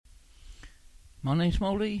My name's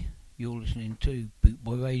Molly. You're listening to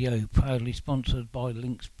Bootboy Radio, proudly sponsored by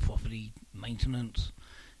Links Property Maintenance.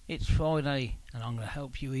 It's Friday, and I'm going to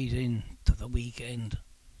help you ease in to the weekend.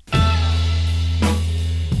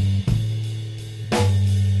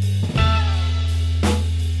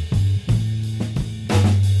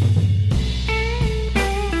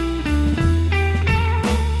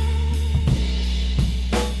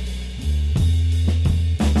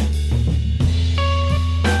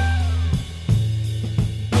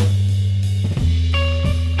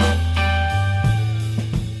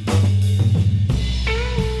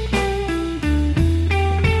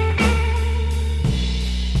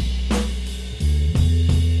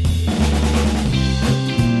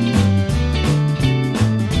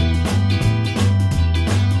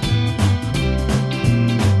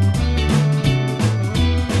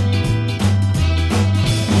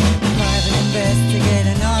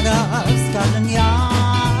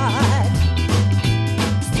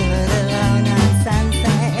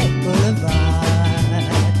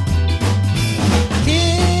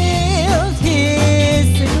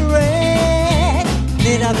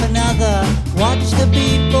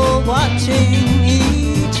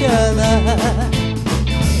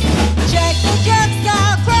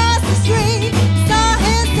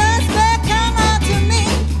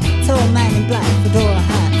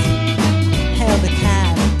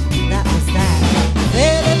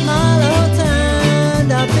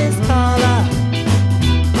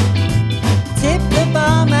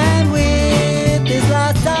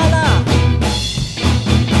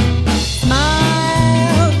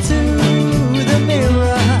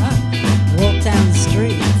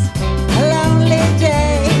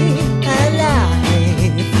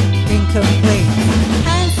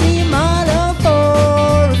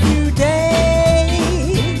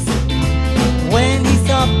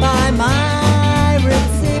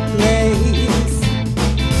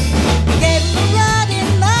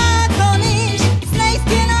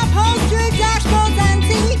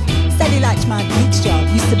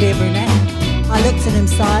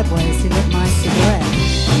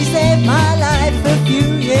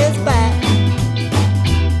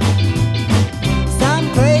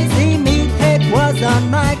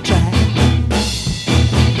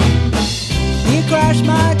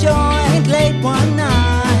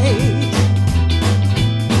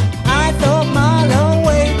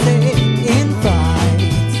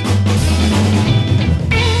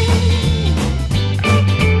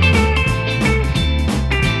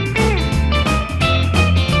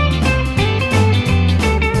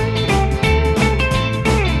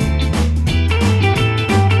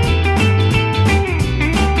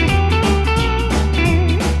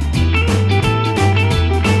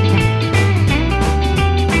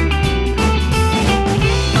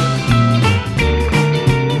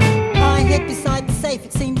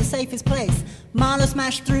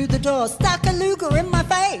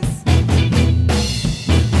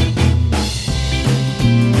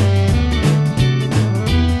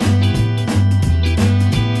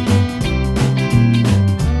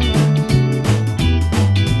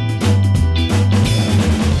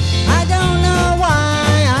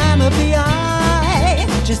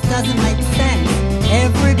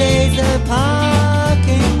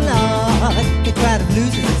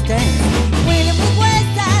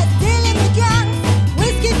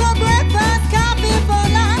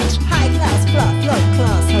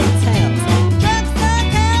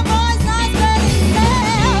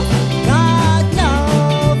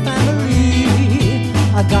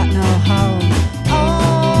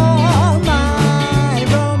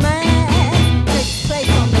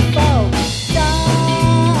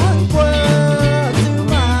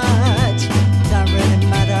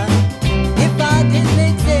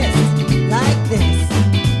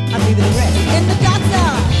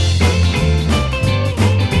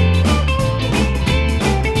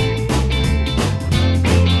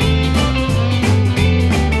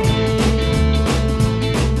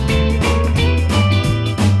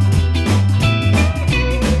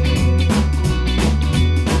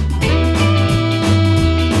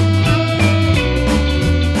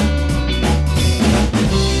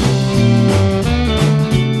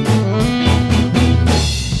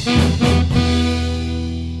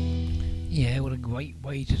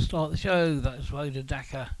 The show, that was Rhoda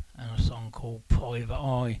Dakar and a song called Private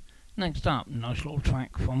Eye. Next up, nice little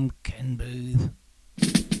track from Ken Booth.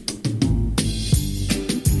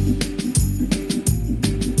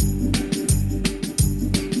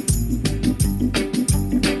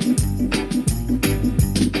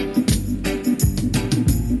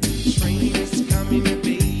 Train is coming,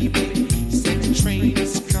 baby. Said the train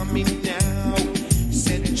is coming now.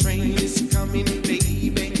 Said the train is coming.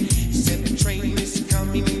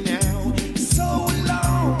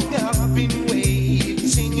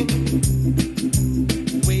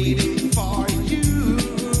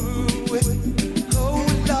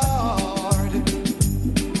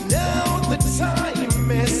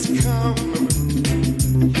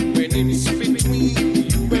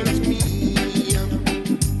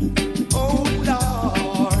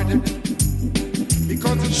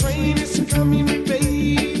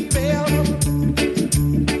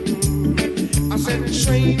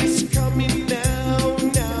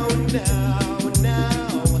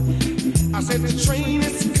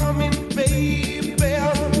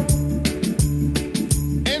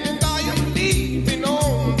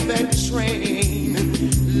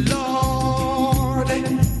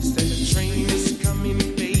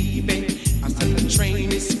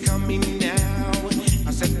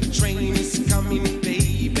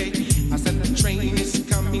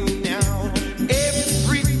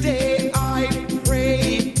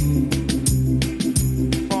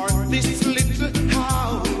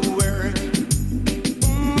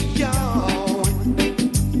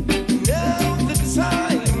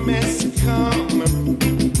 has come,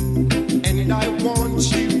 and I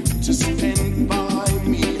want you to stand by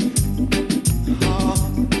me.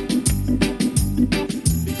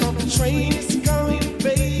 Because the train is coming,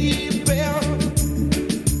 baby.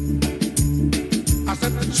 I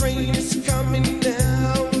said the train is coming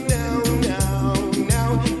now, now, now,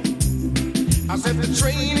 now. I said the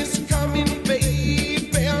train is coming, baby.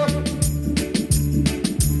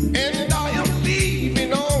 And I am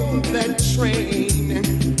leaving on that train,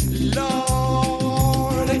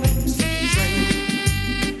 Lord. It's the train.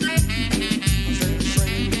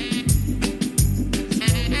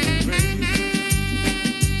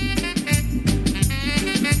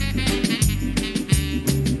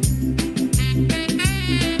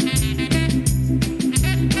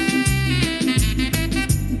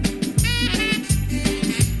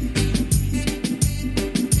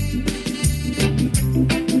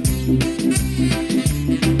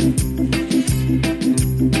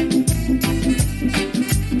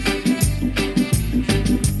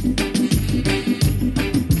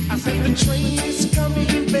 I said the train is coming, baby. I said the train is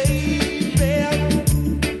coming, baby.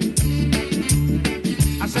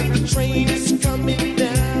 I said the train is coming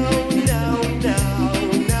now, now, now,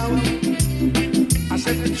 now. I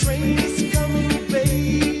said the train is coming,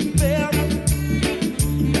 baby.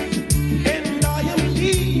 And I am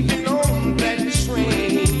leaving on that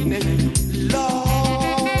train,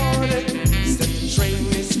 Lord. I said the train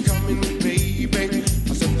is coming, baby.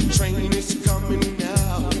 I said the train is coming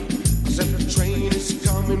now. I said the train is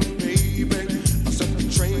coming, baby. I said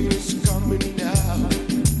the train is coming now.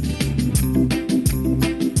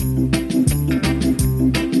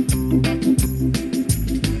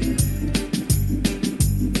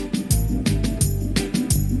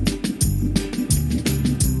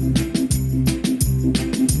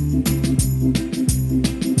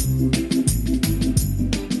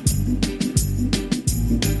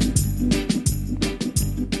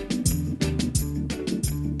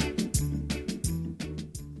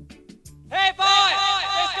 Hey boy,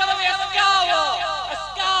 there's gonna be a scowl! A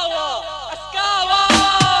scowl! A scowl!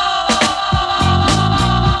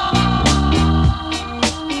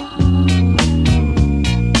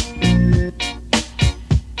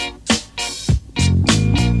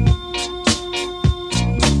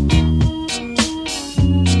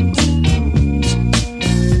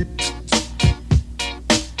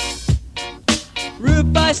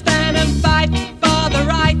 Rude boy, stand and fight for the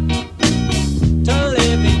right to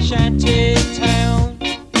live in Shantytown.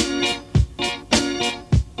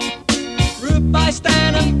 Rude boy,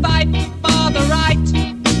 stand and fight for the right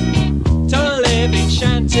to live in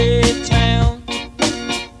Shantytown.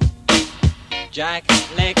 Jack,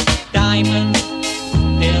 Lick, Diamond,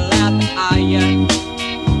 deal out the iron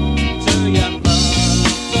to your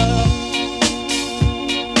mother.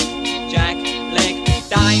 Jack, Lick,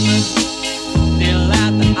 Diamond, deal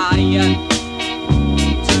out the iron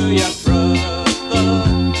to your brother.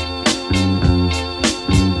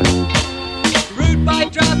 Rude boy,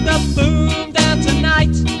 drop the boom down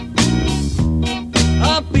tonight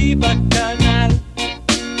on Beaver Canal.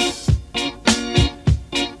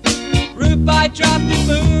 Rude boy, drop the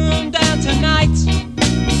boom down tonight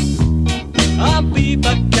on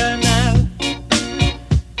Beaver Canal.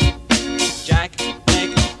 Jack,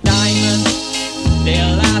 Nick, Diamond,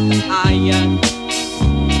 deal out the iron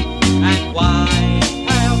and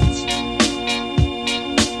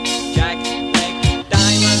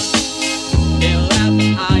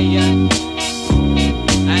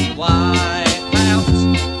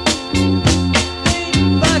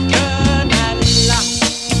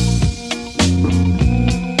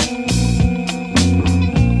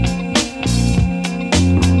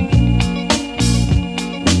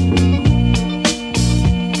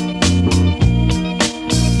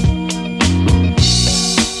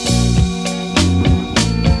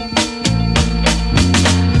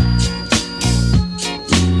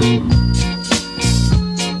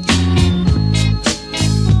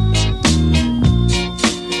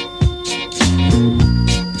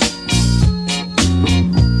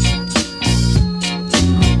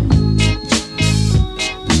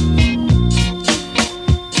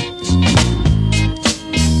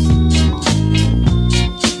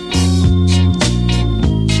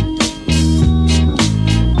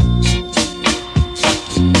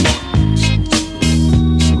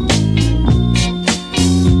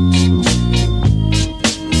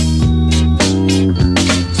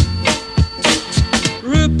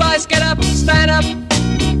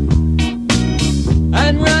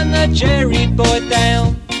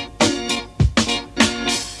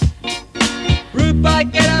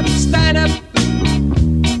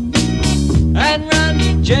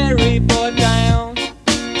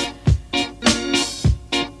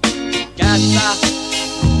gather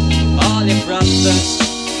all your brothers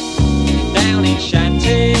down in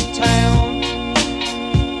Shantytown.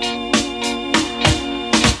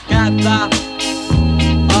 Gather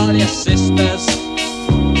all your sisters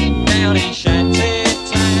down in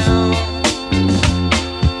Shantytown.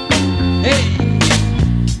 Hey!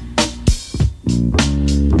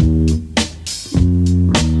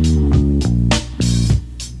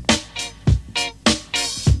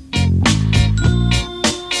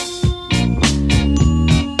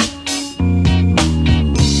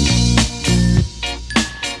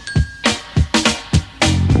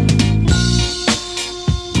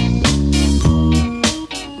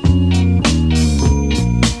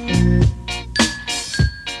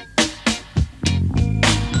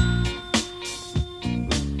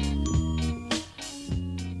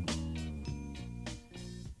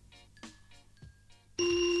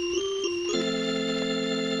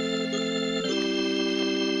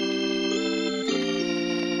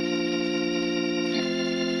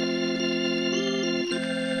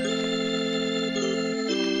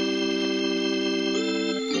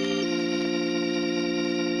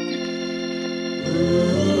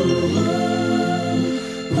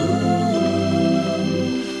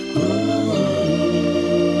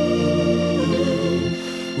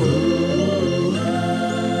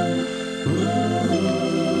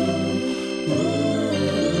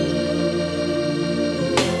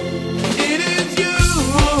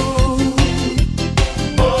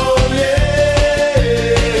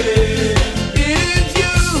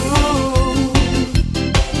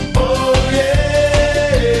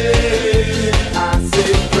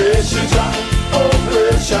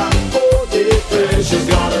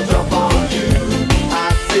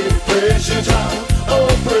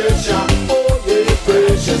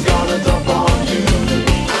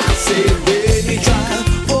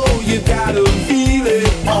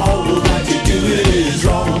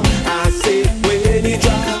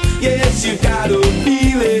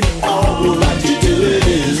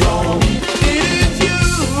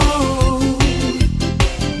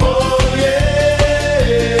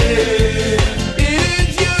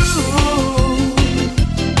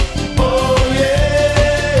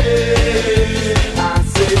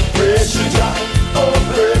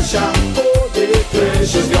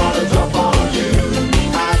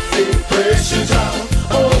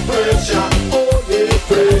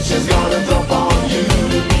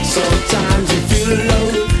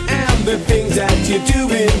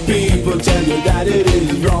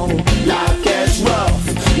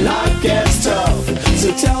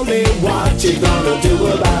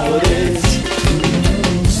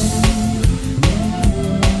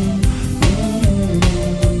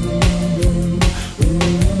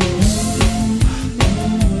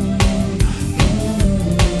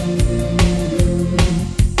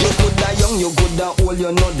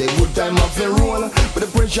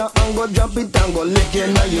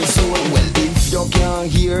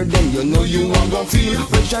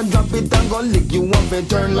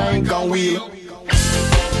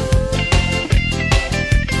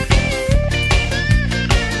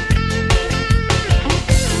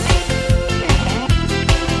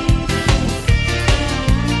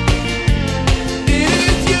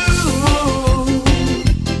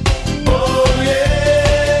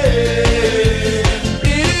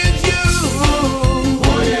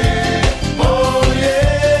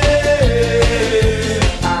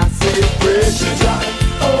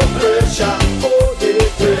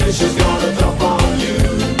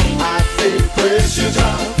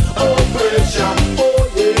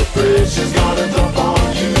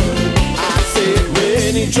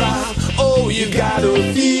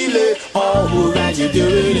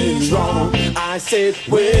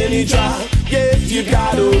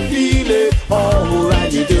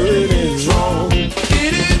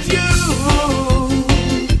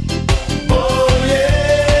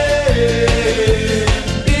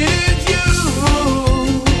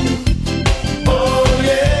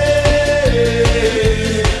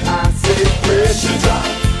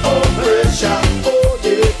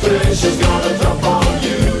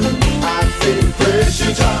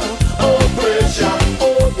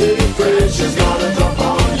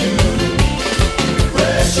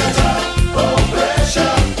 Pressure, oh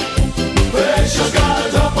pressure.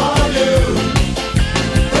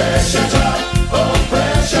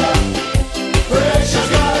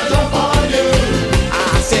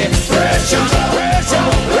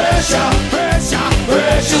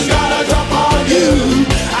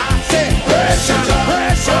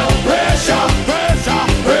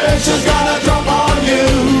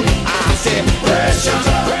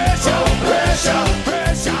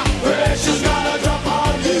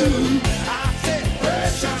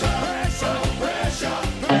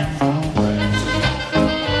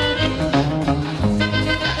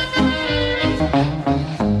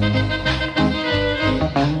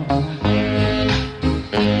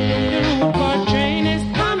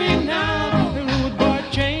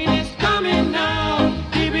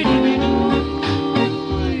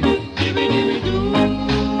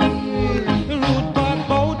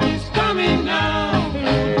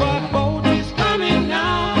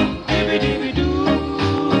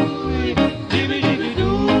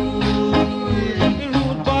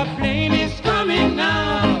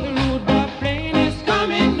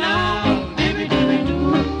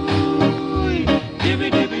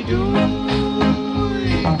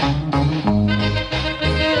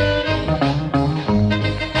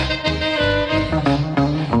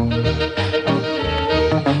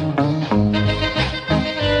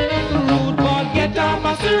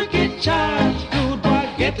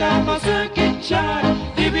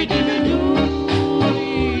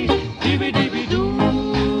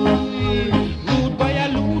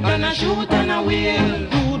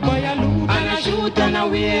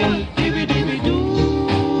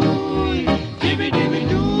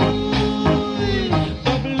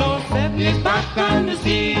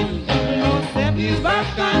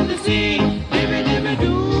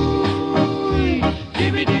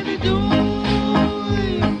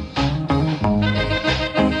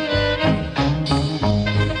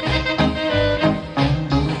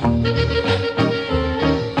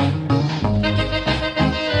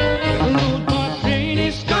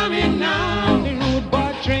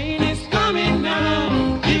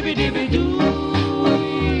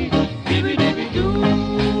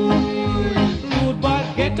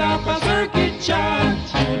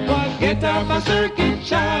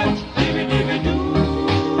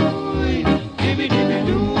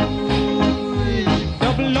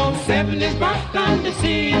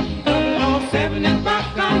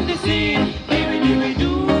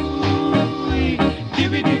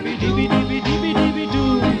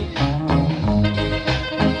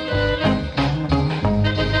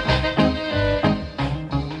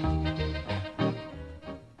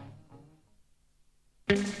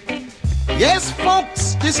 Yes,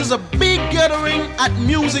 folks, this is a big gathering at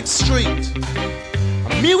Music Street.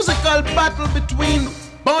 A musical battle between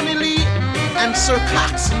Bunny Lee and Sir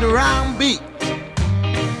Cox in the round beat.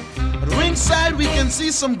 At ringside, we can see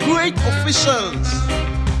some great officials.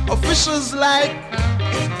 Officials like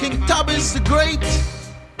King Tubby's the Great,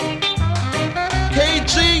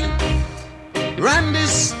 KG,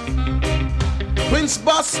 Randis, Prince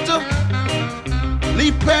Buster,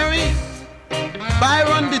 Lee Perry,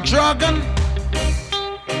 Byron the Dragon,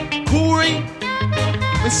 Corey,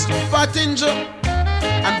 Mr. Fattinger,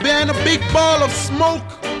 and behind a big ball of smoke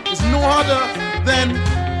is no other than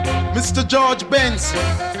Mr. George Benson.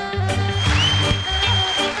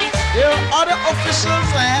 There are other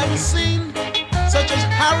officials I haven't seen, such as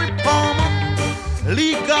Harry Palmer,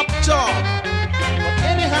 Lee Guptaw. But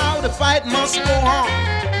anyhow, the fight must go on.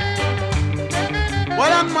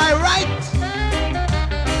 But on my right,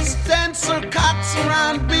 Sir Cox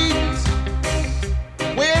around beat,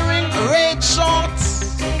 wearing red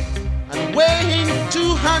shorts and weighing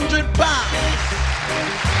 200 pounds.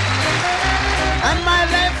 On my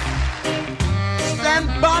left stand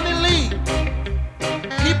Bunny Lee,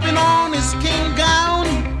 keeping on his king gown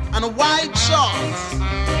and white shorts,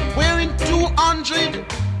 wearing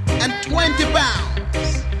 220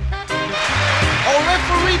 pounds. Our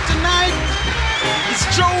referee tonight is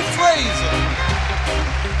Joe Fraser.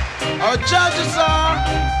 Our judges are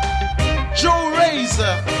Joe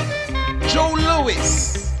Razor, Joe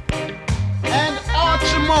Lewis, and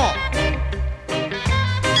Archie Moore.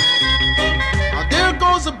 Now there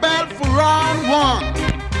goes the bell for round one.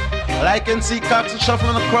 Well, I can see Cox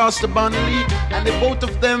shuffling across the Bunny Lee, and the both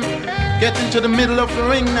of them get into the middle of the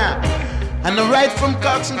ring now. And the right from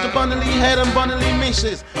Cox into Bunny Lee head and Bunny Lee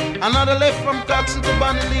misses. Another left from Cox into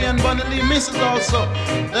Bunny Lee and Bunny Lee misses also.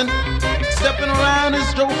 Then stepping around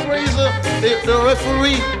is Joe Fraser, the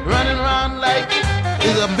referee, running around like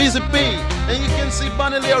he's a busy bee. And you can see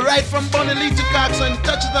Bunny Lee right from Bunny Lee to Cox and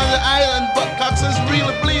touches on the island, but Cox is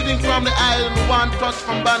really bleeding from the island. One touch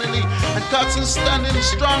from Bunny Lee, and Cox is standing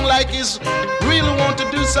strong like he's really want to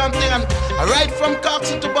do something. And right from Cox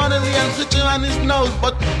to Bunny Lee and switching on his nose,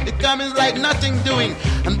 but it comes like nothing doing.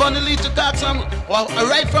 And Bunny Lee to Cox, well,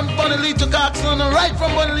 right from Bunny Lee to Cox, and right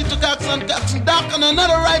from Bunny Lee to Cox, and Cox duck, and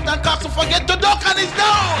another right, and Cox forget to duck, and he's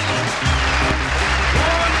down. 1,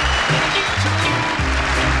 2,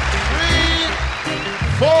 3,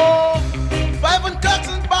 4, 5, and Cox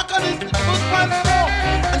is back on his foot pants now.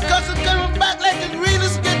 And Cox is coming back like it really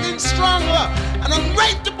is getting stronger. And I'm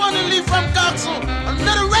right to Bunny Lee from Cox.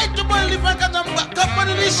 Another right to Bunny Lee from Cox.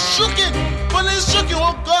 Bunny Lee's shooking. Bunny Lee's shooking.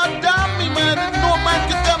 Oh, God damn me, man. No man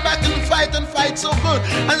can come back and fight so good.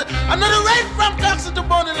 And another right from Cox to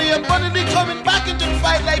Bunny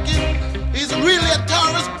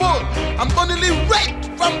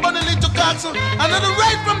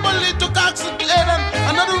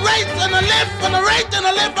left on the right and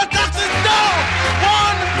the left for taxes down.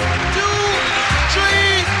 1, 2,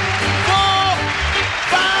 3, 4,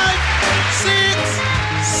 5, 6,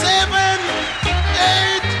 7,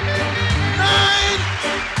 8, 9,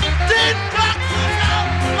 10 boxes out.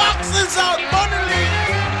 Boxes out. Money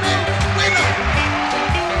winner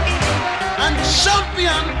and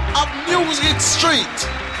champion of Music Street.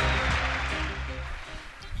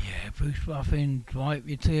 Bruce Ruffin, Wipe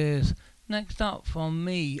Your Tears. Next up from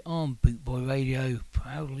me on Bootboy Radio,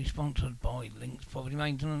 proudly sponsored by Links Property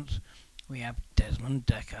Maintenance, we have Desmond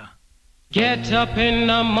Decker. Get up in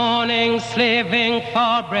the morning slaving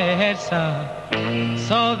for bread, sir,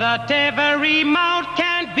 so that every mouth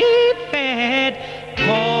can be fed.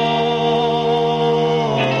 Call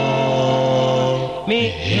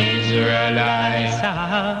me Israelite,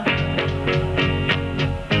 sir.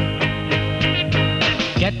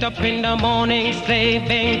 Get up in the morning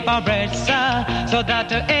slaving for bread, sir, so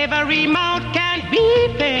that every mouth can be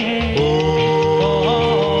fed.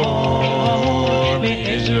 Oh, me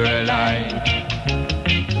Israelite.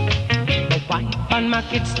 My wife and my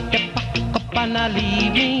kids step back up and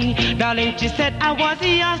leave me. Darling, she said I was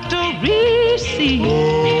yours to receive.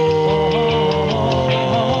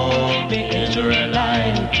 Oh, me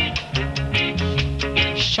Israelite.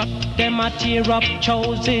 Shut them a tear up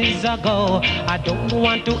choices ago. I don't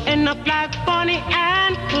want to end up like Bonnie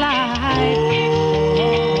and Clyde.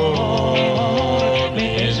 Oh,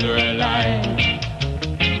 me Israelite.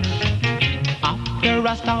 After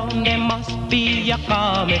a storm, there must be a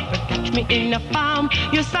calm. If you catch me in a farm,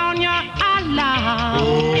 you sound your alarm.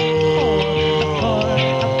 Oh,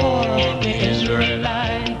 me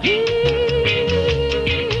Israelite.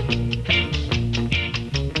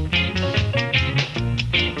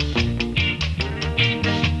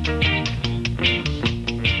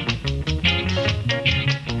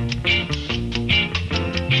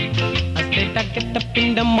 Get up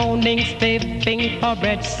in the morning, slaving for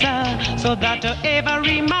bread, sir, so that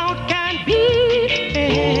every mouth can be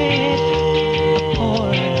fed.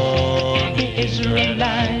 Oh, the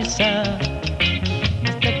Israelites, sir.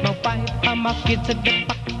 I said my wife and my kids at the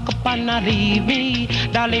back up and leave me.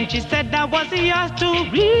 Darling, she said I was yours to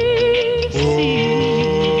receive.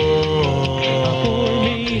 Oh,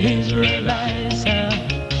 the Israelites, sir.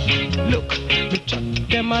 Look.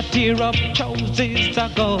 Them a tear up choices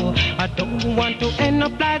ago. I don't want to end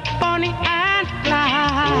up like Bonnie and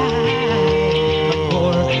Clyde.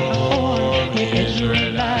 The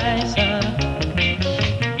Israelites.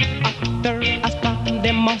 After a storm,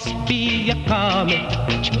 there must be a calm. If you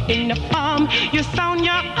catch me in the palm, you sound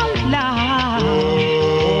your alarm.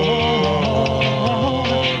 Oh,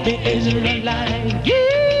 the Israelites. Yeah.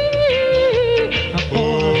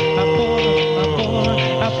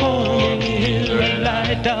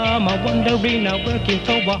 I'm wondering, I'm working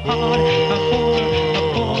so hard.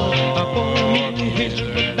 Me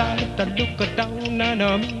Israelite, I look down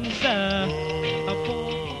on me, sir.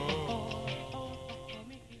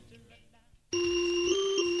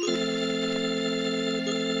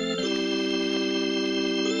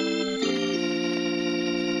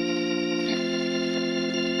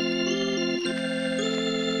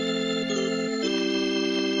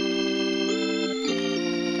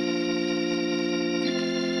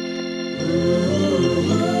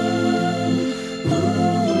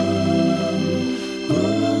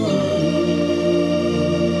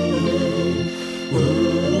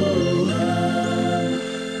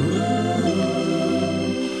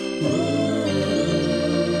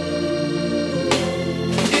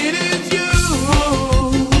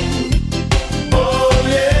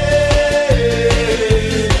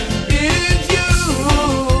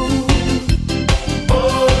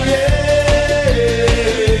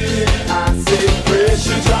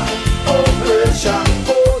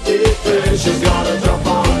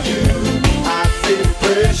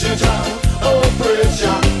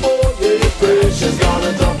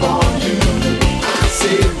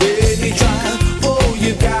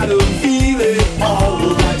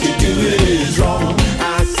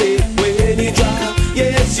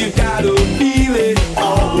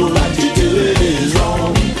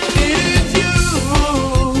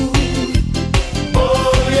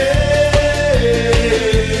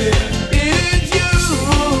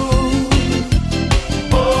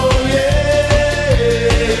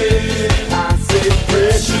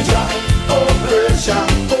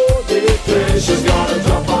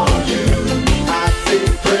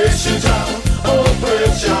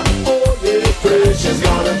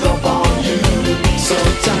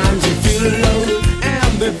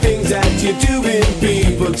 you're doing,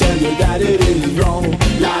 people tell you that it is wrong.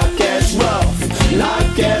 Life gets rough,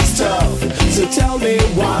 life gets tough. So tell me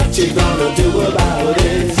what you gonna do about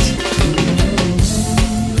it?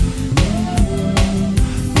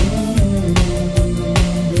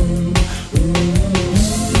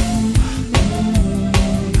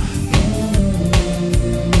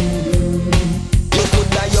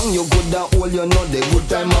 You coulda hold, you know the good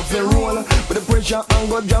time of the roll. But the pressure and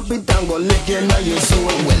go drop it and go lick it now your soul.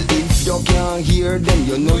 Well, if you can't hear, then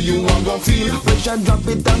you know you want to feel. Pressure drop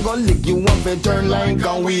it and go lick you want to turn like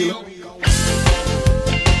a wheel.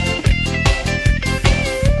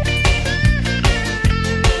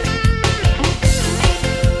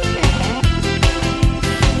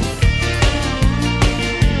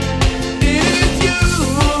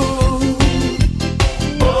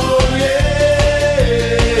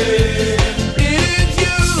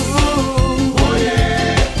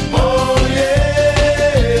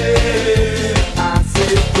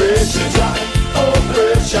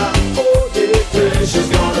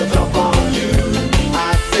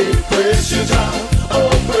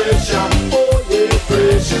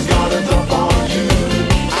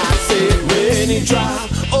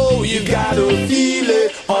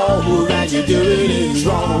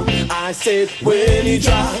 I said when you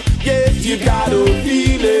drop, yes, you gotta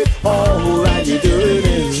feel it. All that you're doing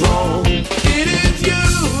is wrong. It is you.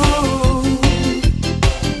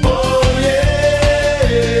 Oh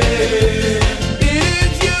yeah. It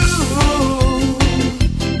is you.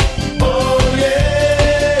 Oh yeah.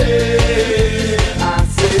 I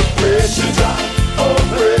said pressure drop, oh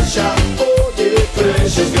pressure, oh yeah,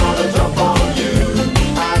 pressure's gonna drop on you.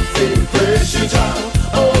 I said pressure drop,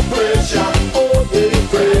 oh pressure.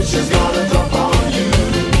 Pressure's gonna drop on you.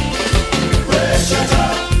 Pressure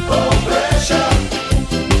drop, oh pressure.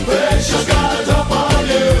 Pressure's gonna drop on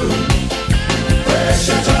you.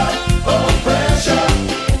 Pressure drop, oh pressure.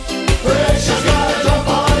 Pressure's gonna drop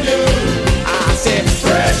on you. I said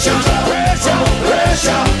pressure drop, pressure,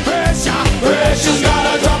 pressure, pressure. Pressure's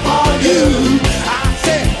gonna drop on you. I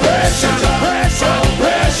said pressure drop, pressure,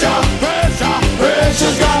 pressure.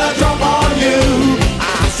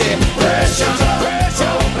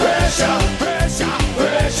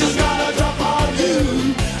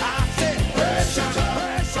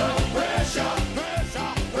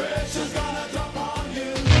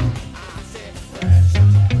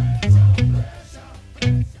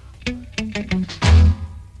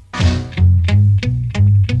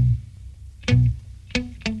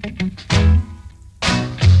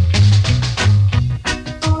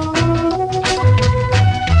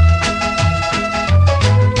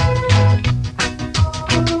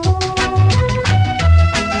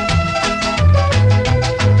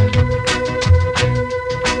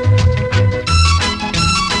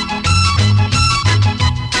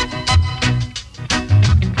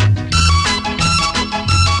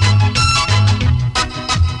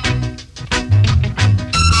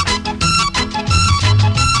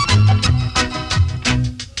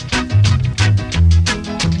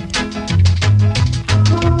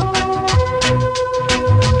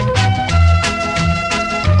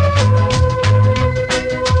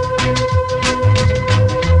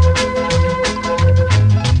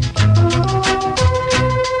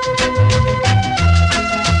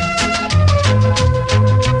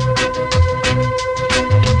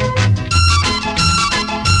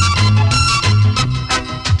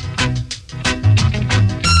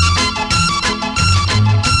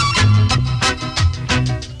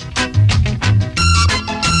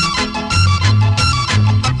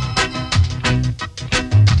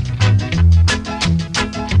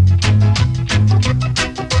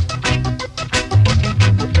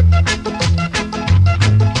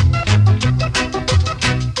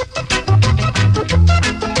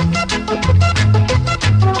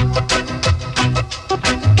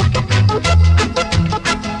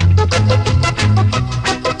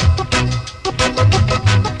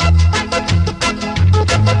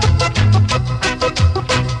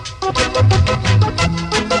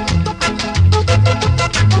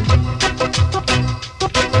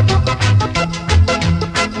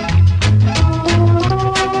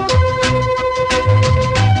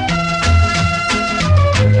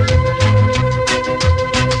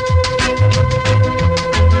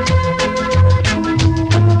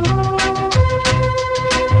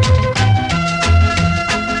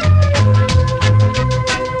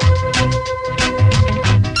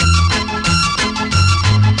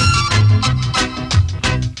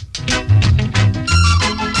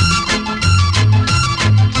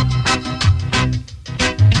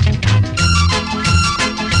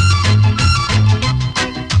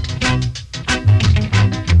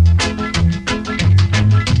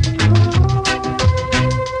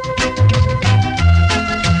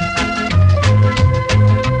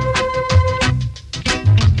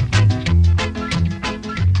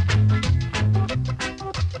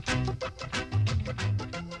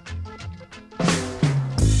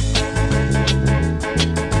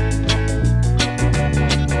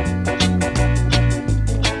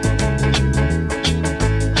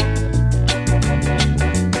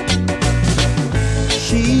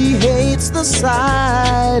 lost the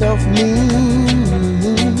sight of me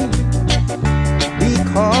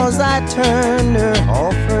because I turned her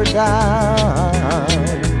off her down.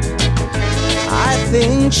 I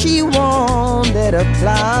think she wanted a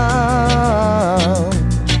clown,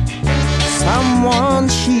 someone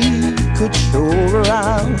she could show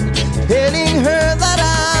around, telling her that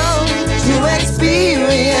I'm too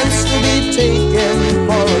experienced to be taken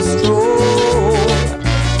for a stroll,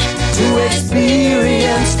 too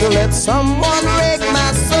experienced to let someone wreck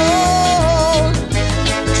my soul,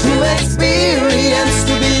 too experienced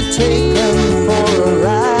to be taken for a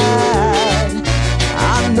ride.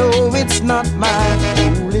 I know it's not my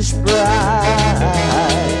foolish bride.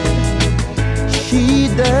 She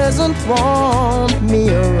doesn't want me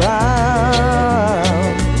around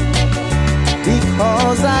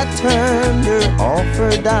because I turned her off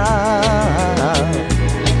her down.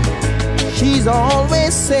 She's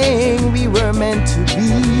always saying we were meant to be.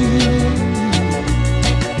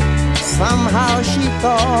 Somehow she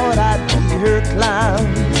thought I'd be her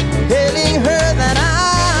clown, telling her that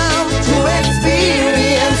I'm too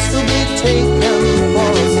experienced to be taken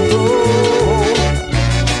for a stroll,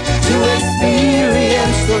 too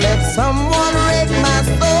experienced to let someone wreck my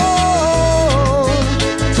soul,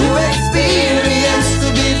 too experienced to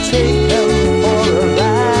be taken for a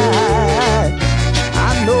ride. I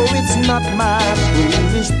know it's not my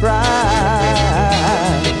foolish pride.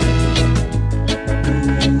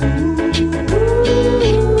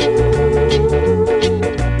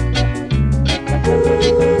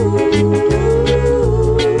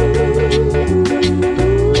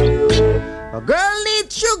 A girl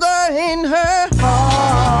needs sugar in her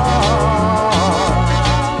heart.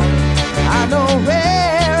 I know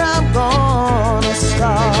where I'm gonna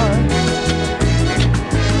start,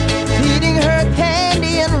 feeding her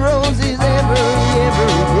candy and roses every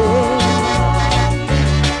day.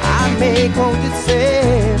 I make out it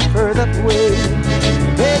safer that way,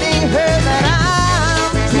 telling her that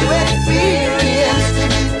I'm too experienced to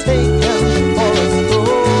be taken for a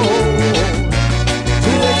stroll,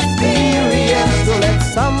 too experienced to let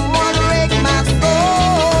someone wreck my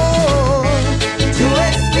soul, too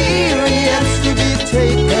experienced to be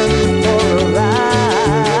taken for a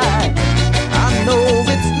ride. I know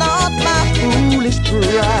it's not my foolish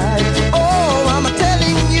pride. Oh, I'm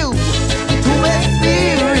telling you, too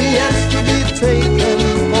experienced to be taken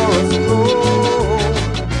for a stroll,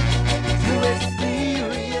 too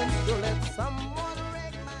experienced to let someone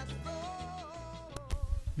wreck my soul.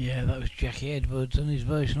 Yeah, that was Jackie Edwards and his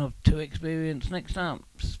version of Too Experienced. Next up,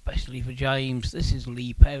 especially for James, this is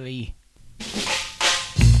Lee Perry.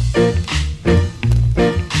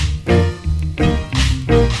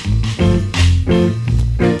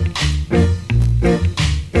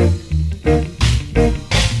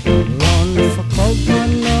 Run for cover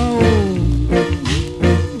now,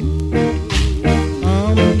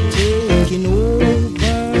 I'm taking over,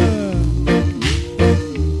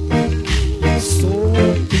 so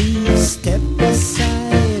please step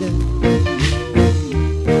aside,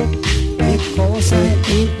 because I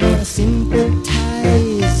ain't got a simple time.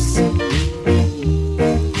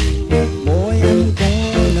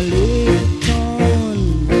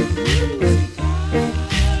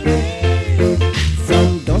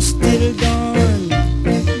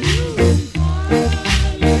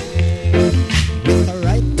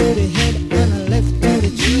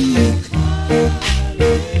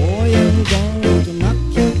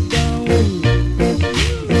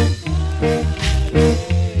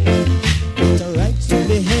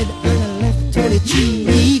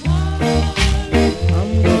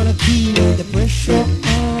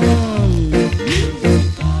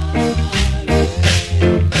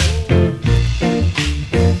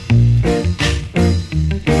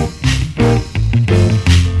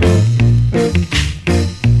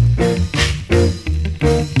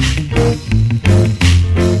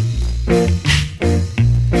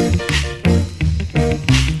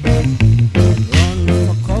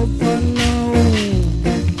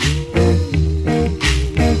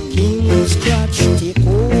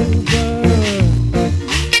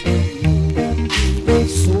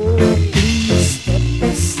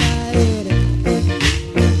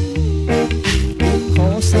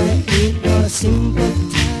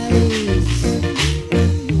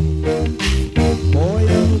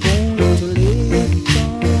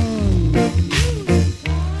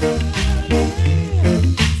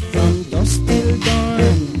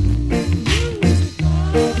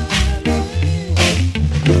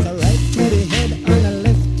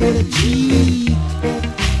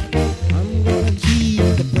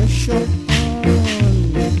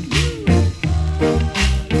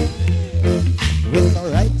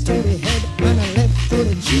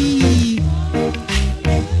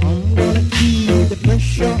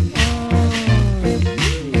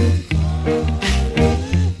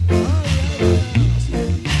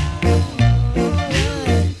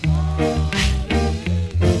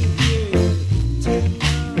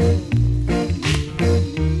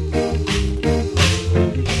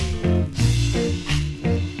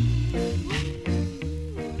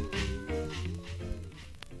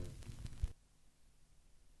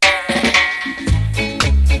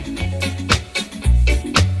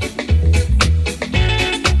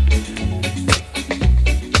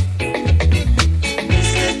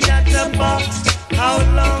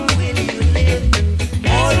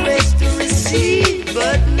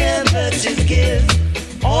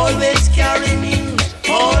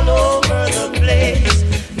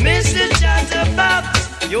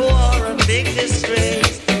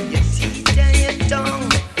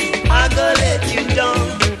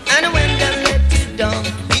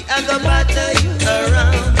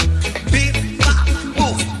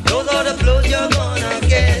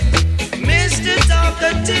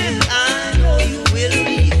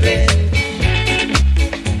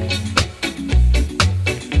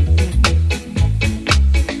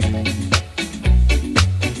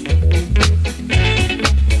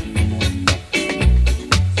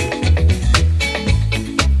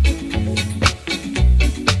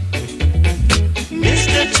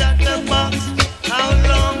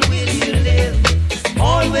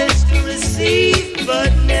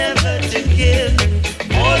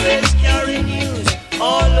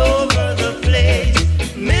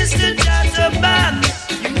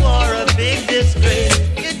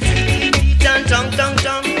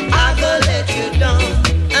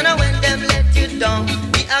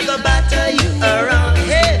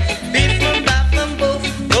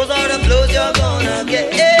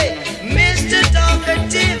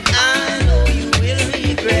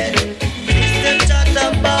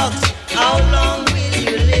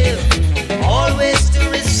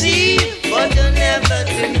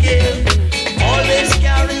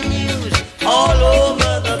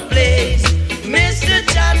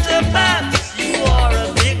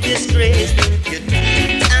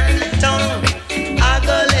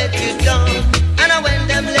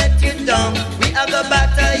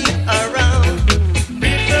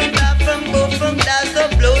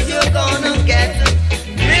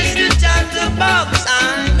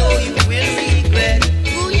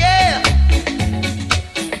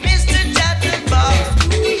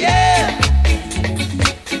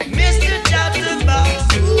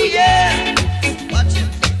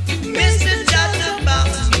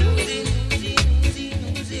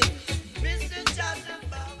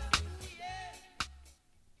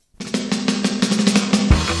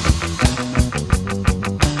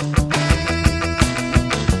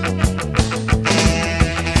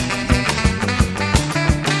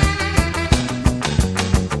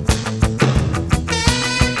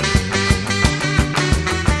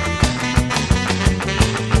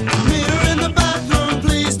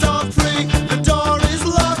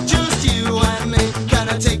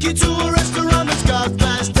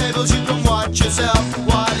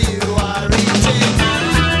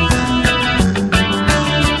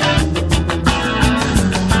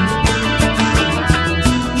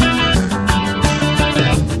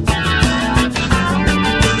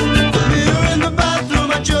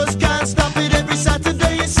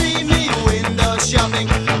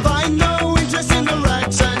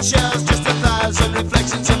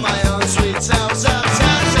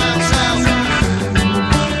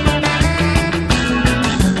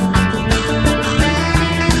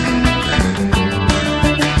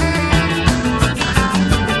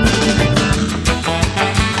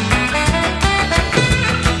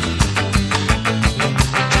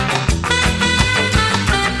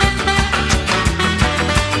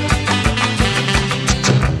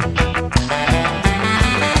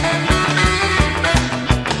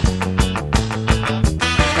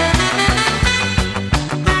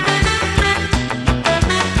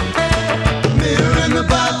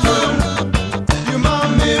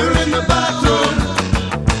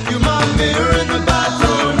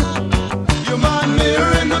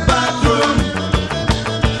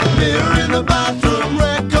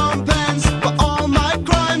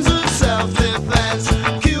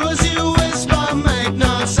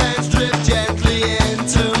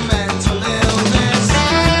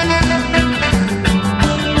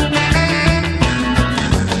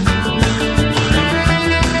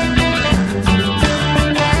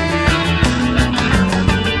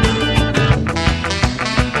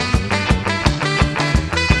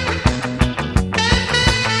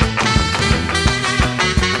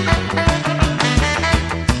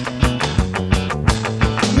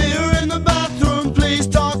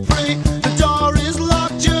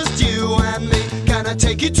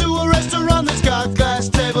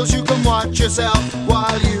 watch yourself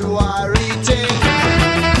while you are eating.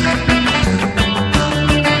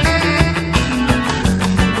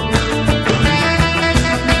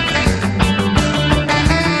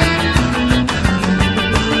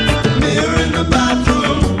 Mirror in the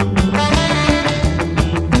bathroom.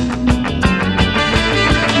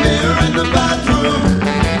 Mirror in the bathroom.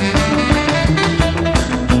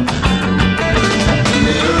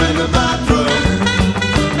 Mirror in the bathroom.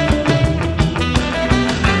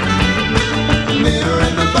 Mirror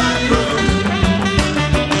in the bathroom.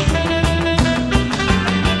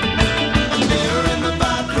 Mirror in the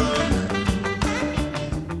bathroom.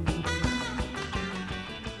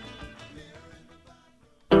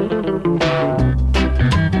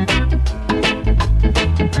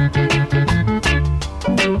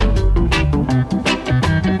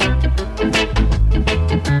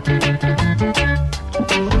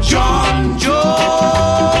 John Jones,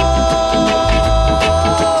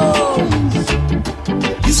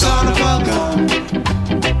 you son of a gun.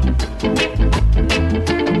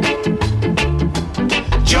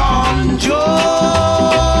 John Jones,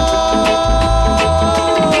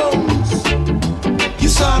 you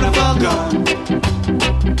son of a gun.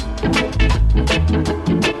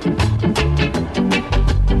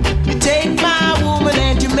 You take my woman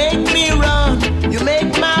and you make me run. You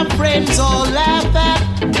make my friends all laugh at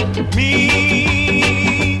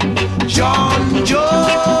me. John Jones,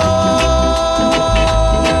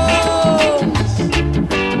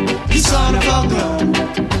 you son of a gun.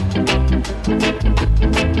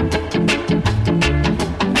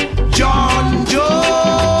 John Jones,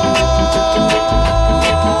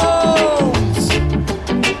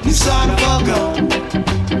 you son of a gun.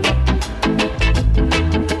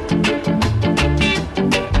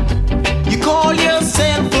 You call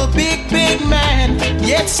yourself a big, big man,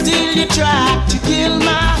 yet still you try to kill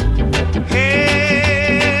my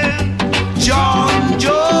head. John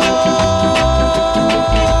Jones,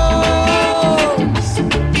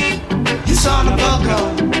 you son of a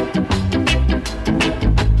gun.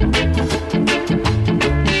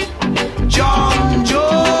 John Jones,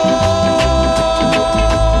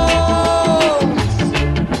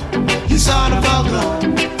 you son of a gun.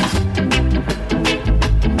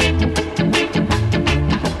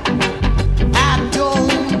 I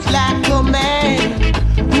don't like a man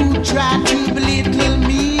who try to belittle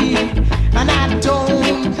me, and I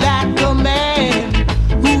don't like a man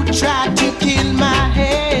who try to kill my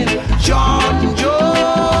head. John Jones,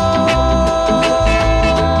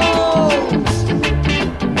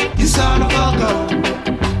 you son of a gun.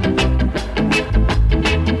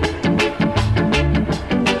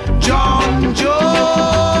 John Jones,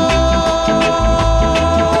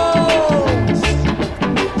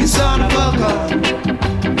 you son of a gun.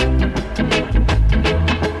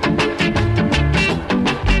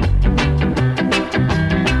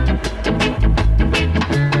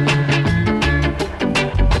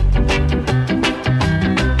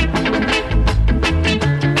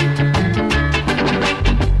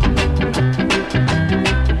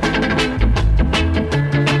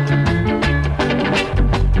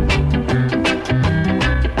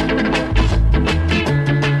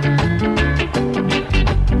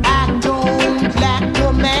 I don't like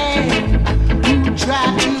a man who try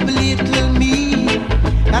to belittle me,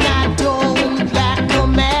 and I don't like a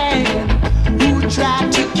man who try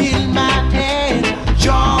to kill my head.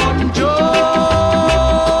 John Jones,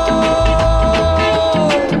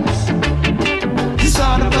 you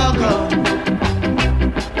son of a gun.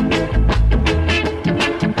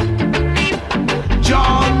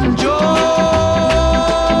 John Jones,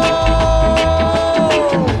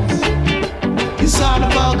 you son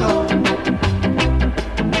of a gun.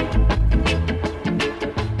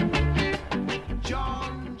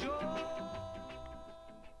 John Jones.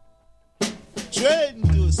 Train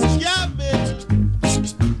to scam it.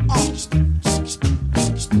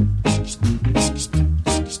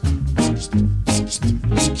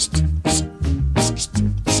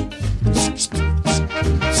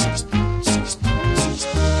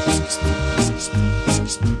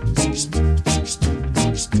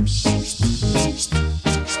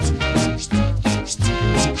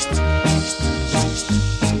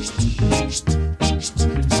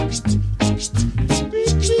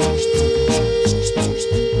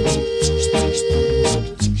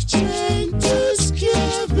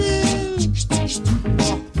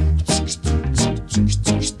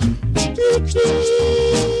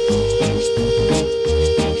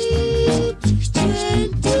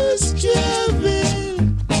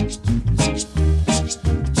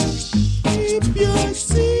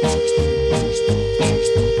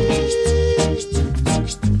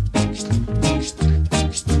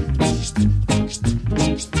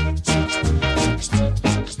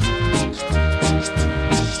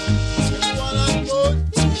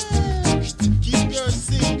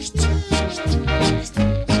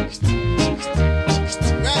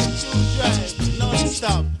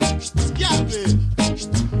 stop. Scabby.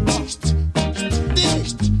 Dig.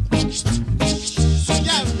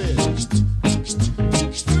 Scabby.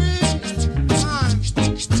 Free.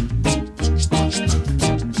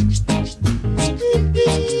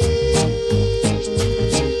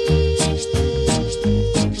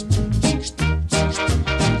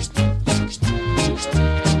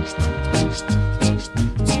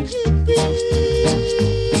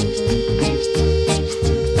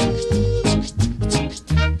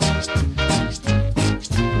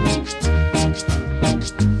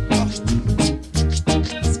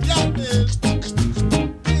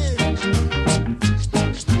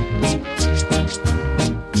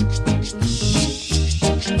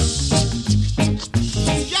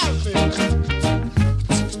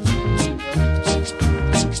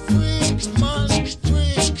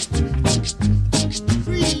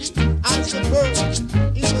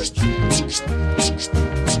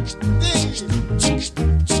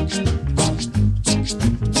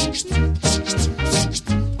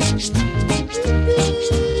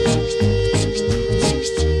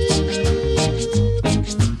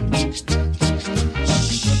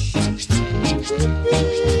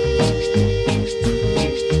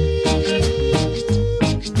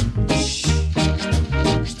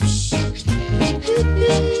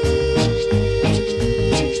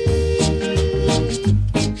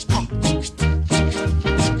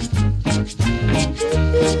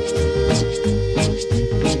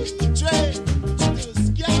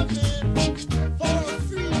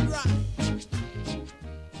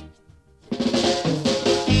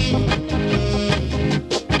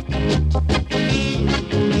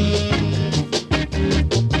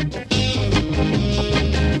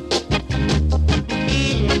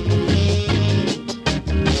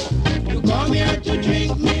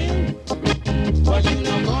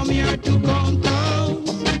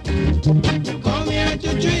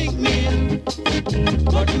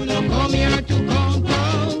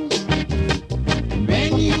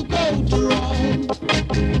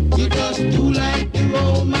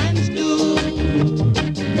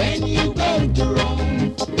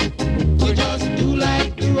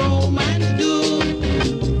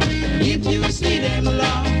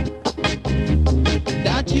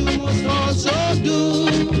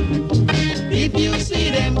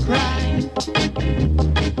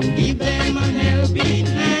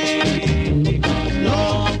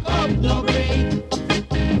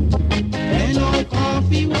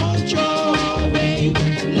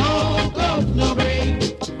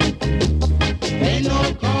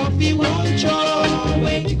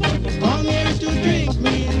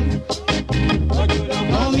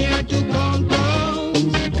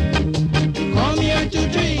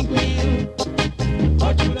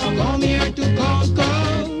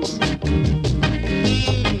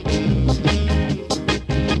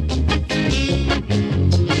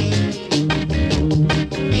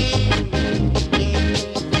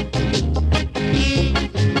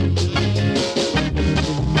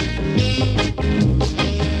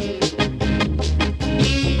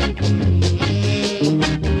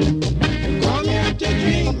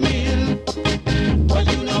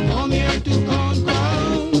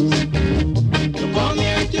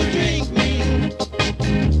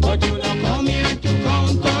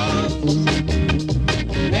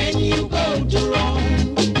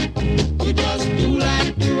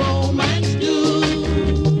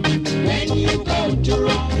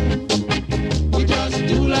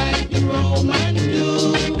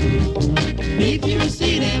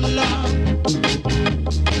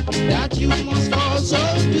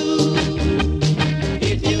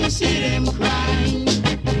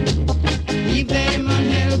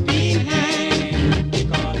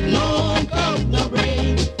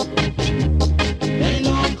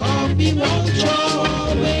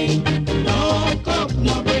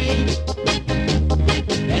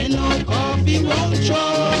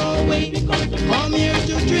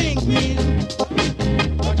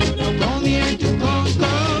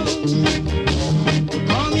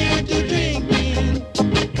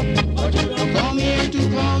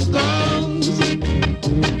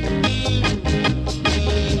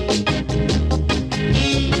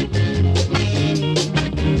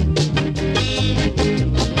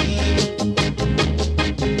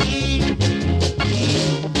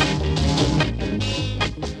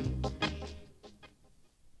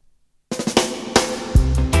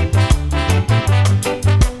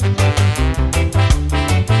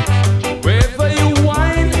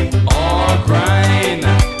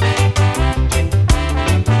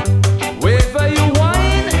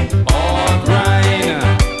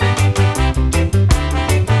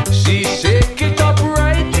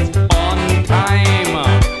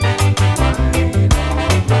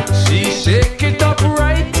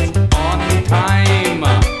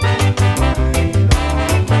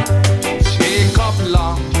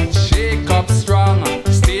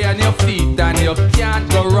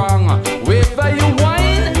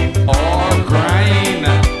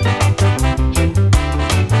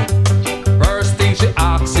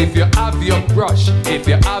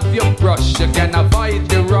 can avoid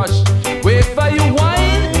the rush. Whether you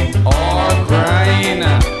whine or grind.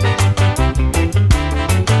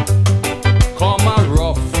 Come a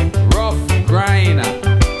rough grind.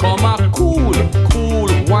 Come a cool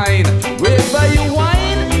wine. Whether you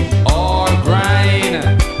whine or grind.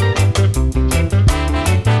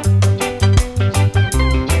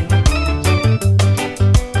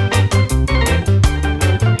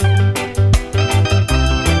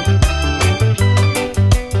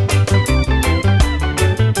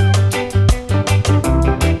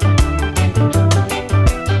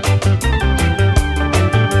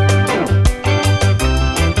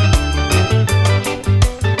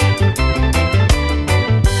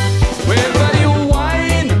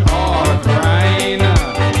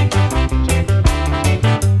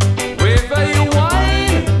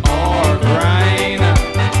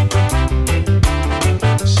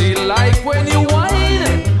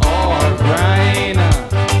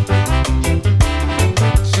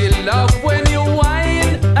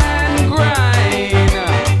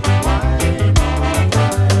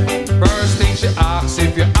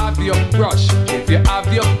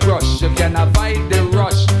 You can avoid the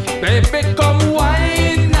rush. Baby, come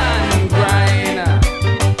wine and grind.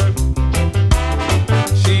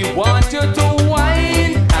 She wants you to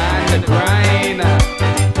wine and grind.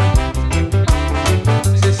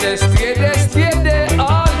 She says stay there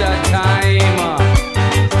all the time.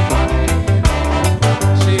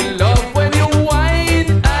 She loves when you wine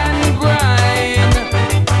and grind.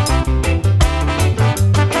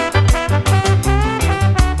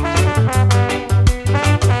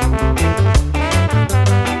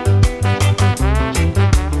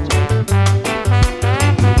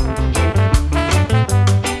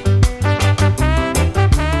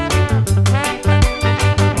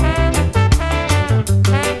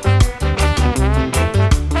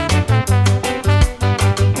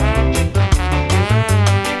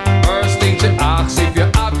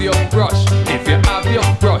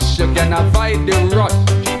 You can avoid the rush.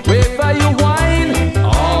 Whether you whine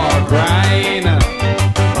or grind.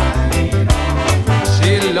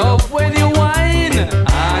 She love when you whine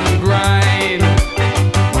and grind.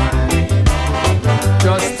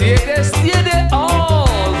 Just stay there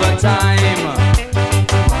all the time.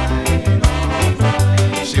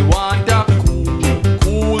 She want a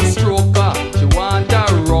cool stroker. She want a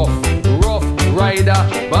rough rider.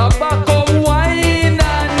 Baba come wine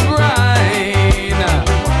and grind.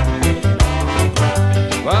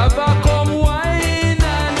 Baba come wine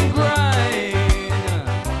and grind.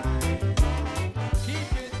 Keep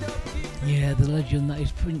it up. Yeah, the legend that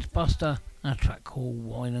is Prince Buster, a track called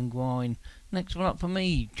Wine and Grind. Next one up for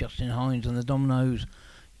me, Justin Hines and the Dominoes.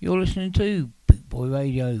 You're listening to Boot Boy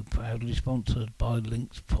Radio, proudly sponsored by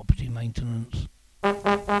Links Property Maintenance.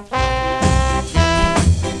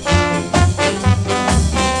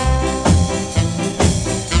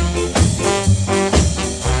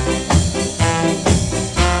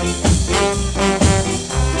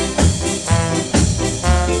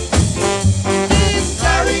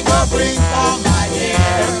 Bring all my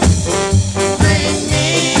hair, bring me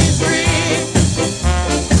free.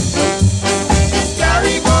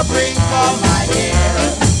 Jerry, go bring all my hair,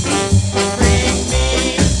 bring me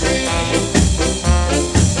free.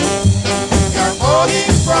 You're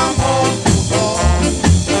holding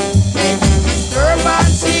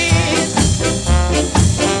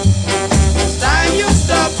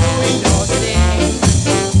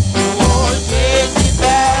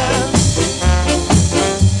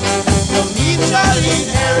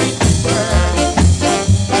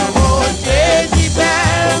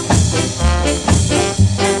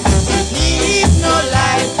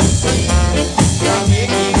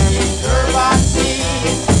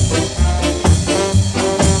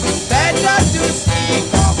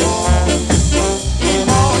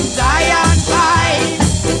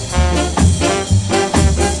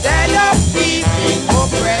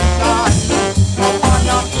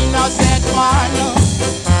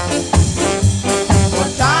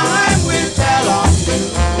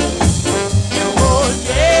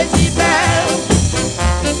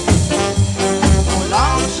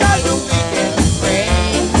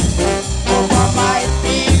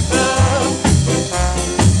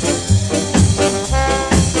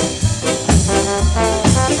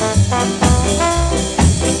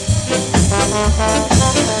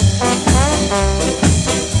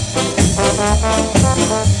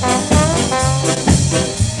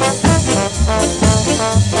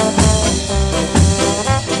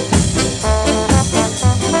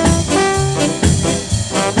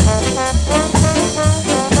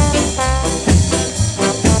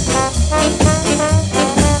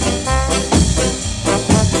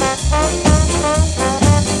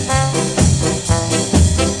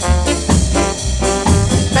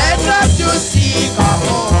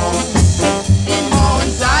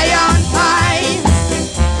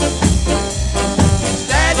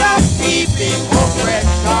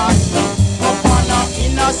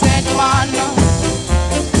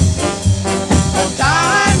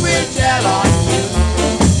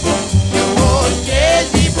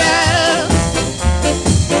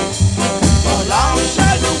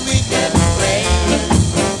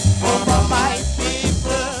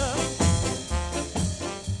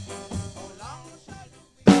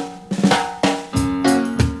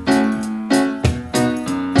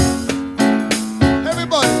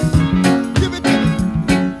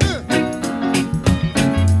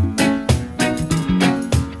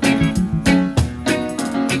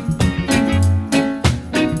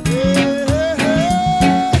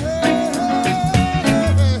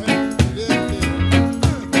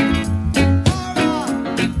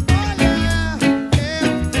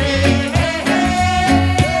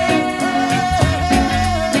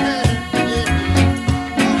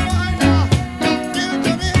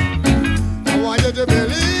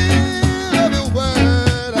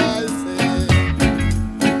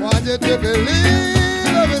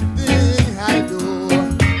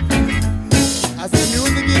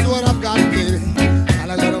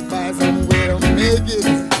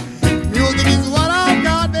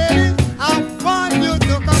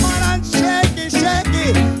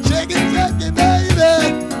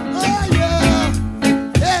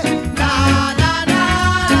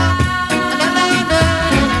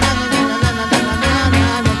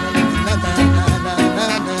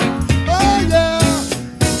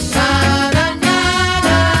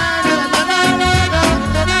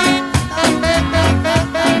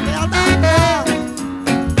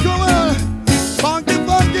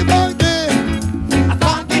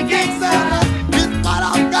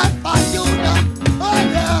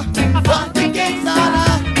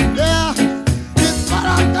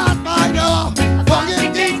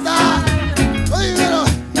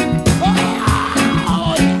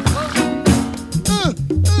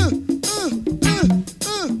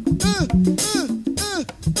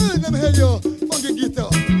Let me hear your funky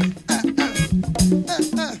guitar.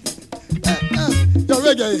 Your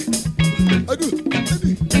reggae. I do.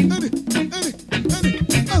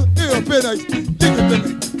 Hey, play nice.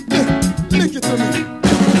 Lick it to me.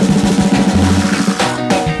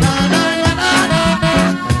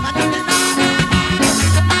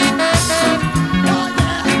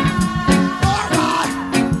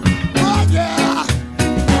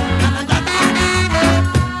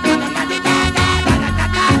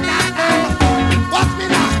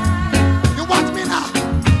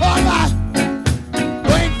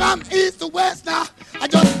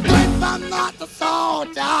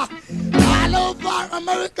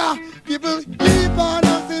 America, people keep on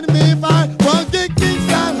asking me if I want to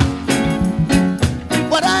Kingston,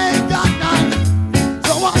 but I ain't got none,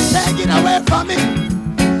 so won't take it away from me.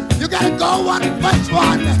 You gotta go on first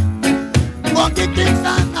one, Funky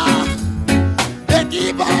Kingston now. They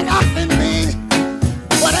keep on asking me,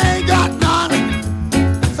 but I ain't got none.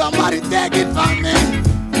 Somebody take it from me.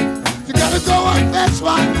 You gotta go on first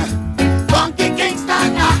one, Funky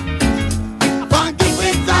Kingston now. Funky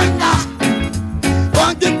Kingston now.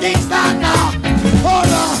 Funky Kingston now.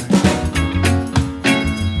 Hold on.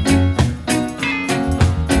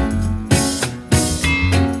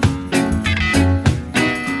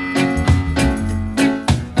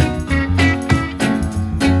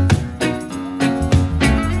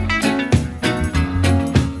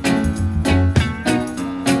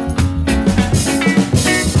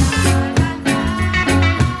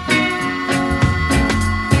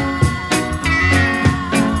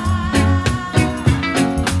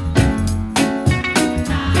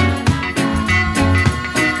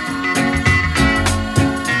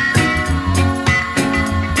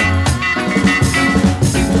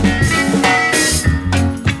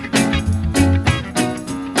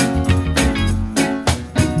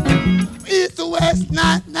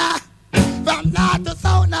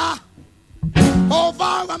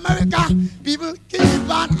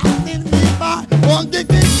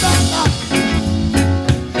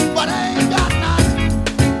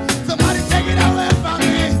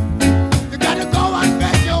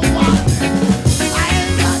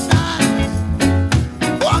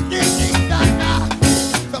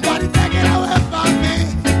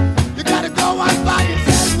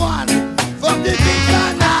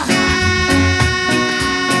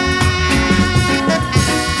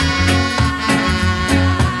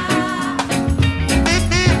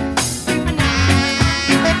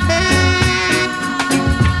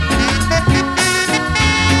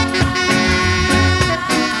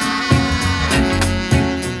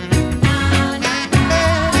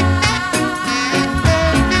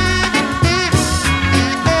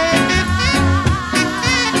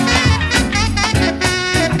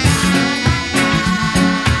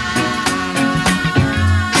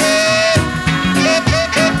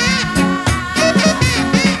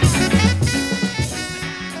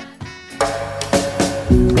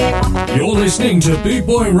 Listening to Boot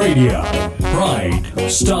Boy Radio. Pride,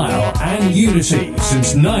 style, and unity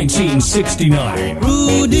since 1969.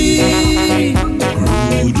 Rudy.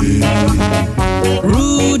 Rudy.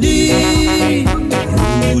 Rudy.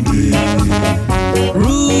 Rudy.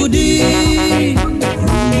 Rudy.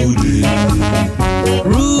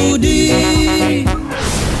 Rudy.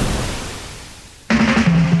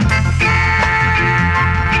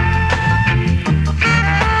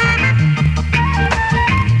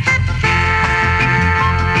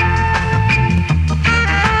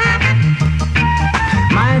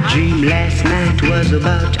 Last night was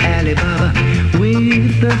about Alibaba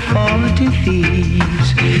with the 40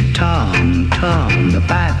 thieves. Tom, the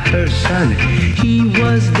piper's son, he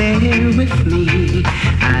was there with me.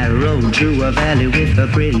 I rode through a valley with a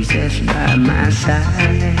princess by my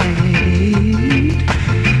side.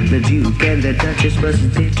 The Duke and the Duchess was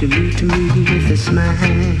there to meet me with a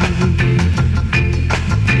smile.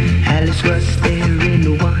 Alice was there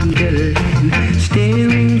in Wonderland,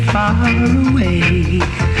 staring far away.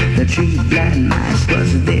 The tree blind mice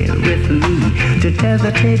was there with me to tell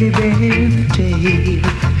the teddy bear the tale.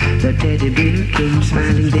 The teddy bear came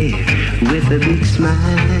smiling there with a big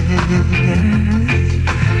smile.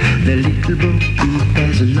 The little bo peep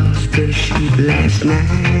has lost her sheep last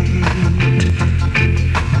night.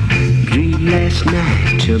 Dream last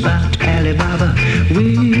night about Alibaba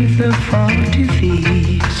with the 40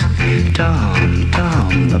 thieves.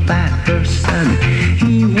 Tom, the piper's son,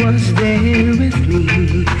 he was there with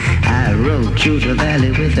me. I rode through the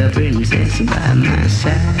valley with the princess by my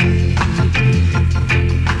side.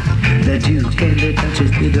 The Duke and the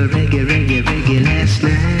Duchess did a reggae last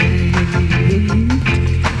night.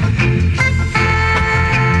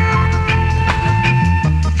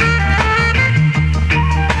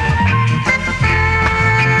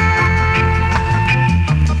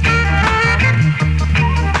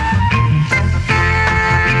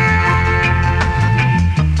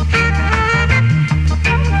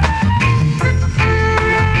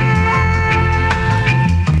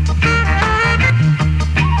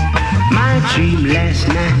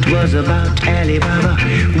 was about Alibaba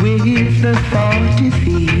with the 40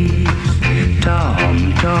 thieves.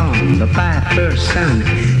 Tom, the piper's son,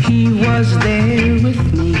 he was there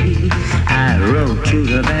with me. I rode through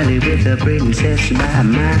the valley with the princess by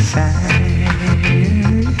my side.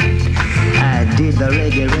 I did the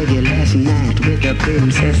reggae last night with the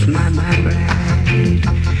princess, my bride.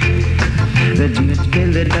 The Duke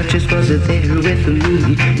and the Duchess was there with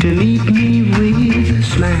me to meet me with a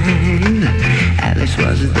smile. Alice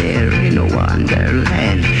was there in a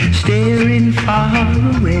wonderland, staring far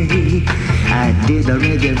away. I did the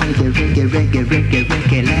reggae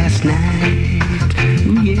last night.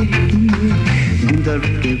 Ooh yeah, ooh yeah. Do the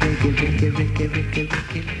reggae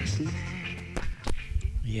last night.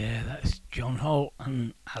 Yeah, that's John Holt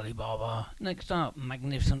and Alibaba. Next up,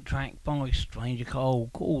 magnificent track by Stranger Cole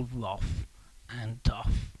called Rough and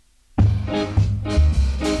Tough.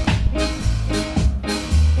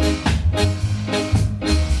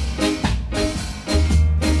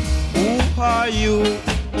 Who are you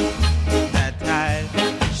that I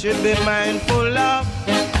should be mindful of?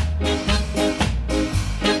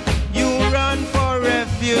 You run for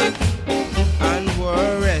refuge and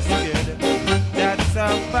were rescued. That's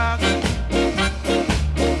a fact.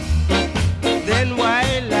 Then why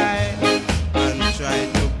lie and try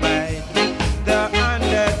to bite the hand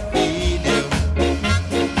that feed you?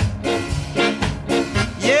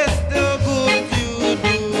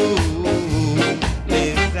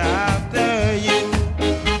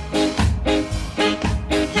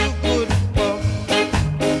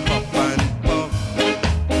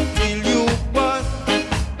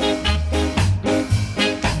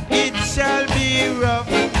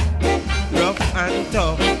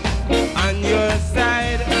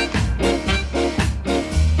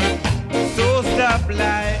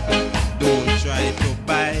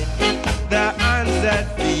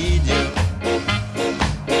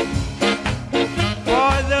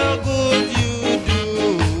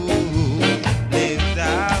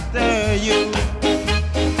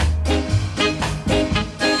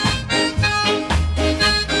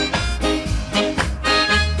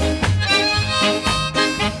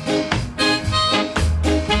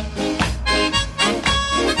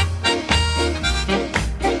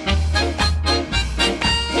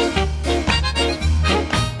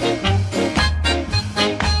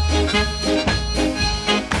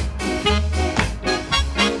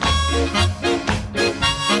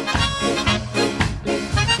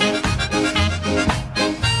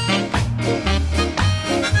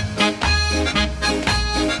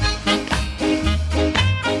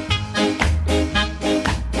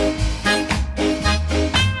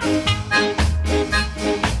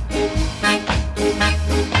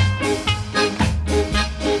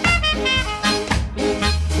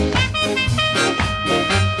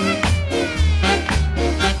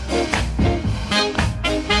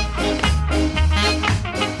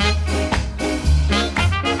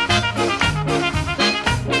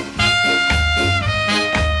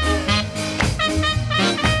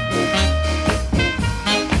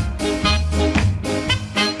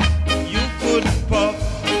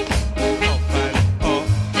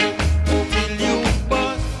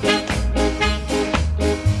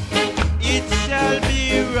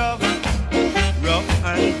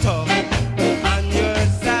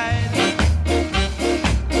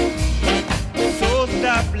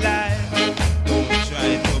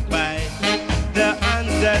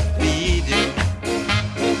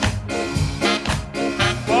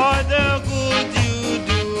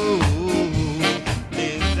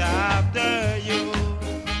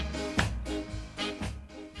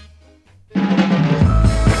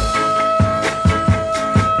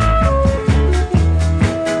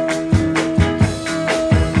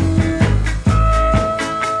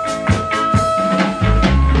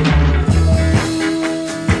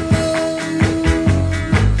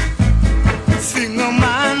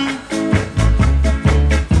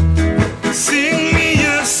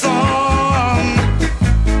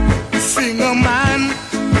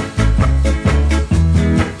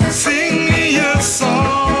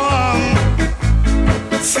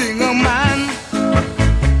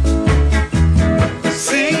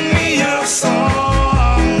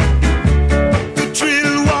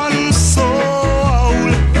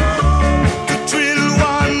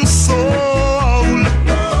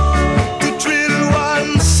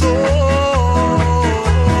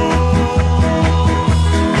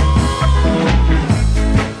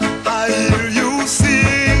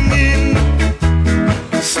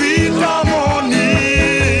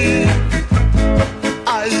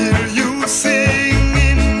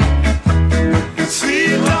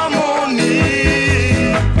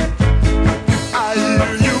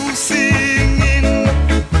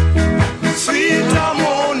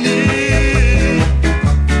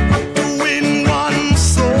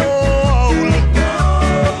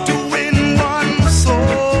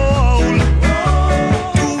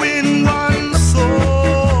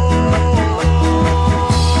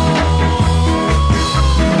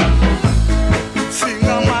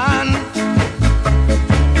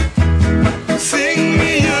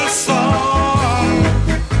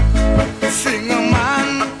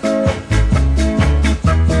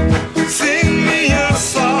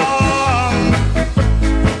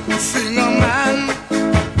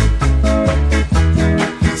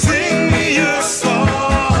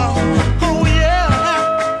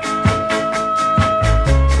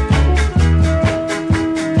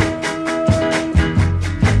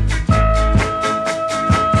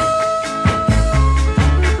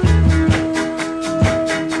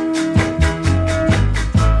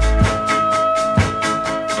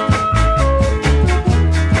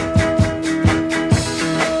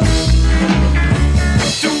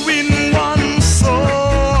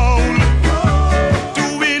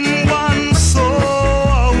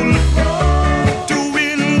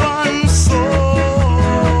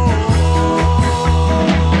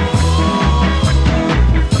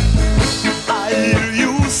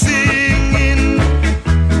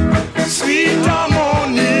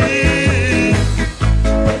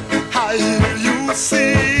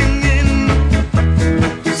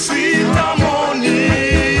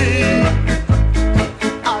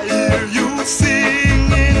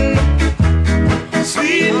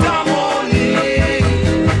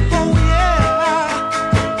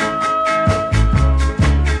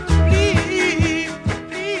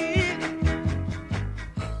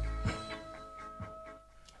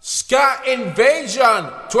 Invasion,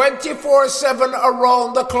 24/7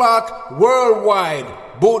 around the clock, worldwide.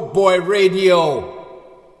 Boot Boy Radio.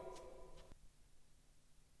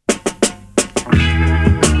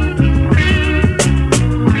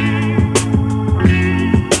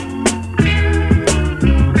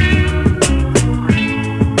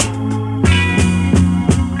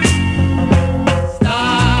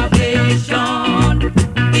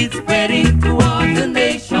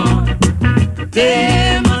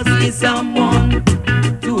 There must be someone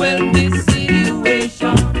to help this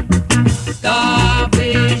situation.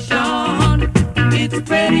 Starvation, it's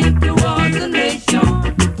spreading towards the nation.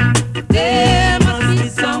 There must be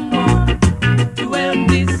someone to help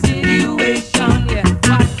this situation. Yeah,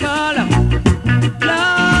 what color?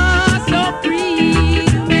 Lost or free,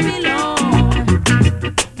 may belong.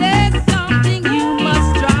 There's something you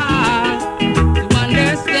must try to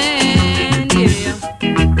understand. Yeah,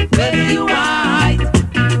 whether you are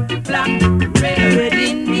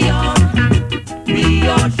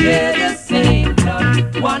share the same blood,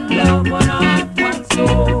 one love, one heart, one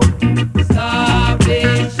soul.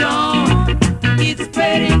 Starvation, it's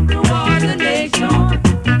spreading throughout the nation.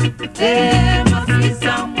 There must be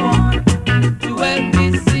someone to help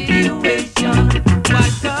this situation.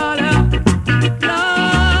 What color,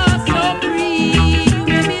 lost or free, you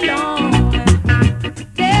may belong.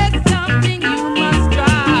 There's something you must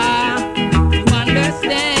try to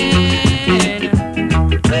understand.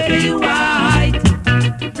 Whether you are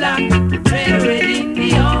black, red, or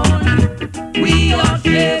Indian, we all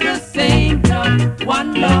share the same blood,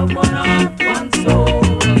 one love, one heart, one soul.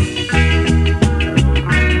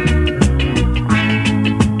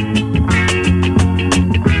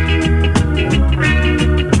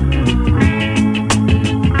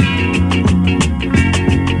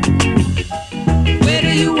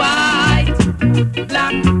 Whether you white,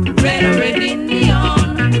 black, red, or Indian,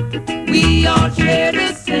 we all share the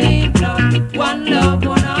same blood, one love,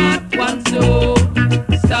 one heart, one soul.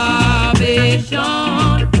 Starvation,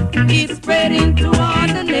 it's spreading throughout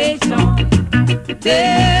the nation.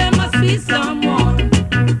 There must be someone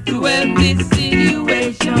to help this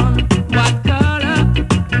situation. What color,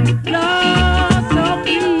 lost or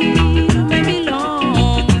free, you may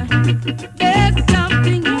belong. There's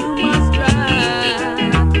something you must try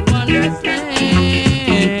to understand.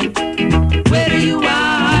 Whether you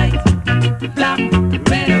white, black,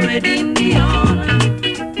 red, or Indian,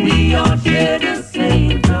 we all share the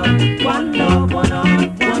same blood, one love, one heart,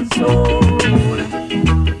 one soul.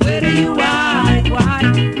 Whether you white,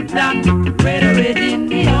 black, red, or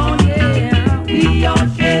Indian, yeah, we all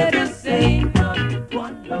share the same blood,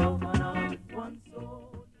 one love, one heart, one soul.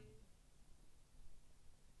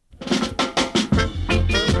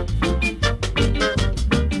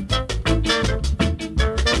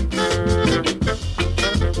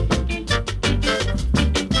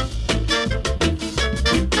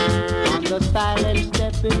 The silent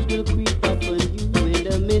step, it will creep up on you. In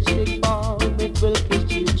the mystic form, it will kiss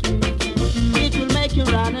you too. It will make you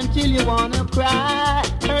run until you wanna cry.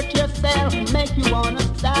 Hurt yourself, make you wanna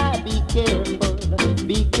die. Be careful,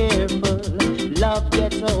 be careful. Love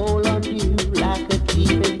gets a hold on you like a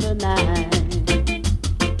thief in the night.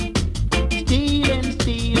 Stealing,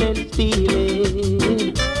 stealing,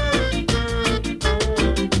 stealing.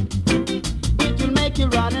 It will make you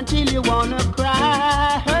run until you wanna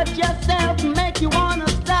cry. Hurt yourself, make you wanna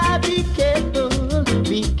die. Be careful,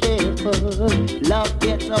 be careful. Love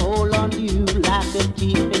gets a hold on you like a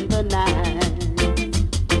thief in the night.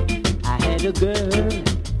 I had a girl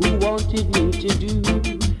who wanted me to do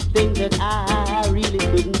things that I really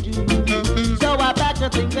couldn't do. So I packed her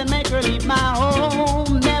things and make her leave my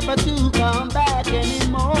home, never to come back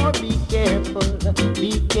anymore. Be careful,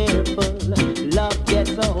 be careful. Love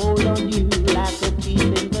gets a hold on you like a thief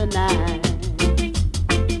in the night.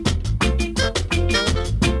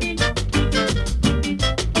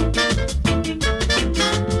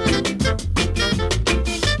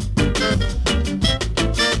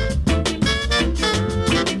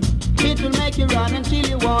 It will make you run until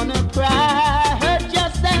you wanna cry. Hurt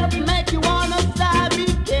yourself, make you wanna die. Be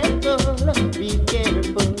careful, be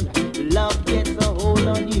careful. Love gets a hold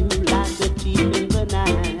on you like a thief in the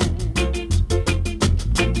night.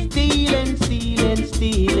 Stealing, stealing,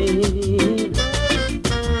 stealing.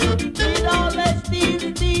 It always steal,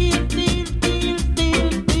 steal, steal, steal,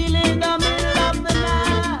 steal, steal in the middle of the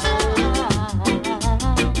night.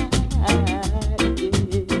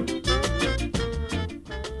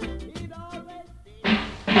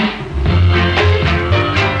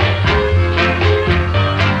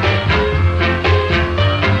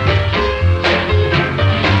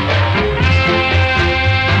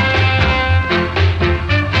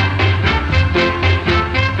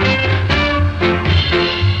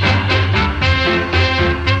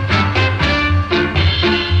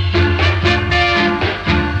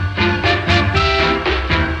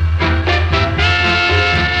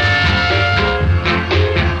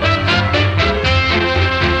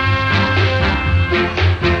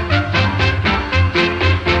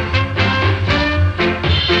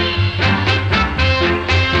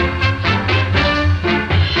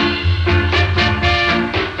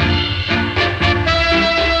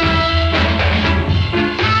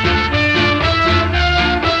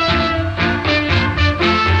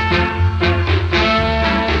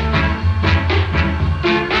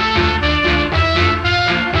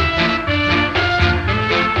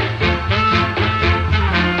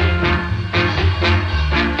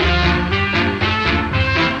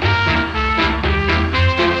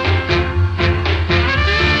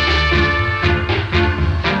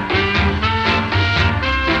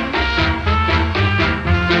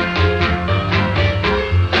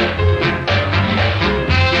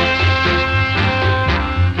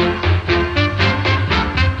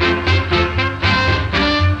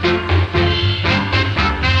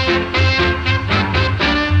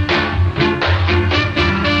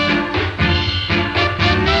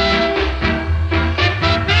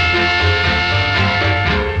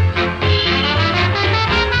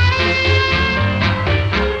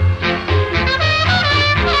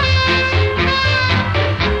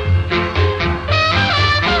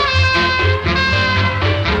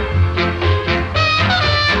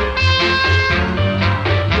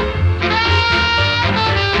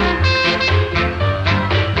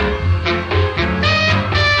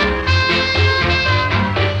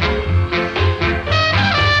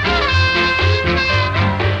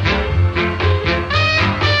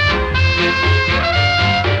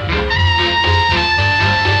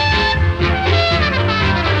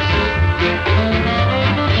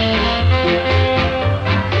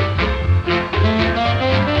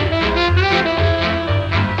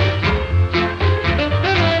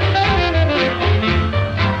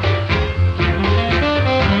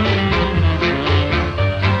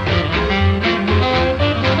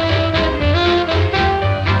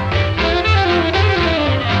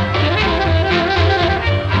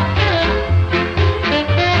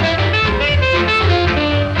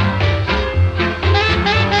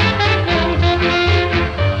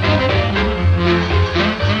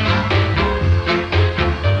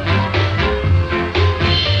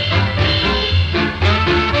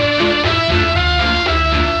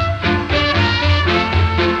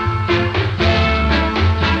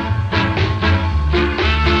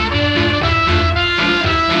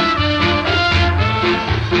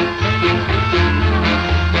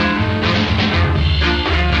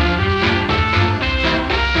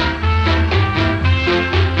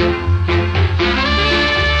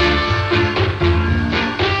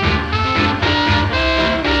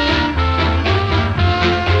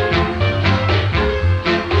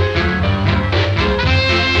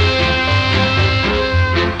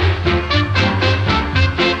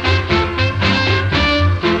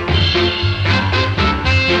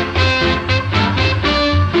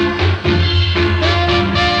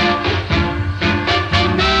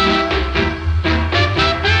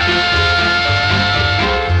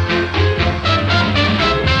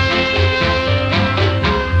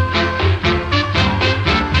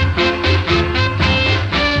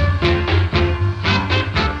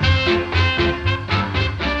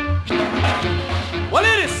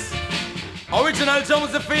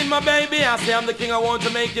 baby, I say I'm the king, I want to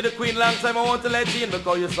make you the queen. Long time I want to let you in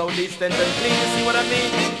because you're so distant and clean. You see what I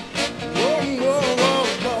mean? Whoa, whoa, whoa,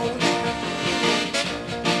 whoa.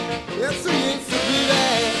 Yes, it needs to be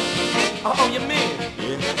there. Oh, you mean?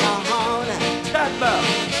 Yeah, uh-huh. Chat about.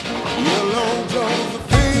 Hello,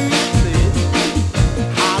 Josephine.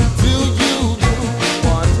 How do you do?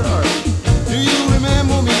 What's up? Do you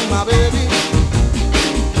remember me, my baby?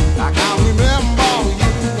 Like I remember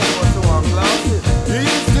you. What's the one glasses? You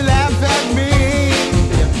used to laugh at me.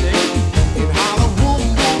 And holler, boom,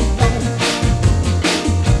 boom, boom.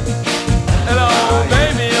 Hello,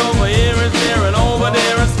 baby, over here is near and over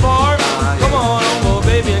there is far. Come on over,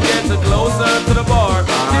 baby, and get closer to the bar.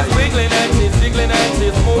 She's wiggling and she's jiggling and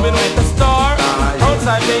she's moving with the star.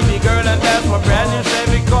 Outside, baby girl, and that's my brand new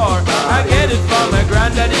Chevy car. I get it from my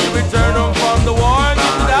granddaddy, return home from the war. Get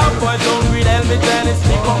it out, boy, don't read helmet and it's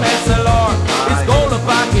cheap from SLR. It's gold a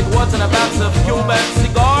pocket, what's in a box of Cuban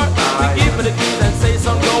cigar? We give her the keys and say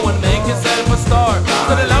some go and make yourself a star.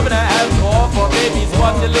 So the love and the alcohol for baby's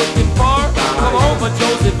what you're looking for. Come over,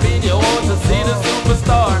 Josephine, you want to see the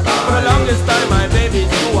superstar. For the longest time, my baby,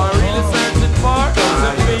 you are really searching for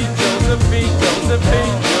Josephine, Josephine,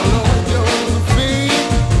 Josephine. Hello, Josephine.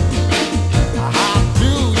 How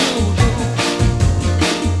do you do?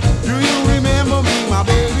 Do you remember me, my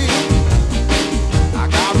baby?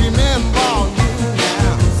 Like I remember you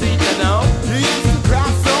now. See you now? You used to cry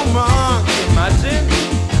so much. Imagine.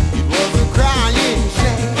 It was a crying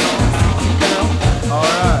shame.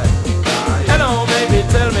 Alright. Hello, baby,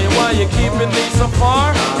 tell me why you're keeping me so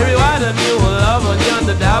far. If you had a new love and you're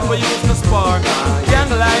the dab we used to spark.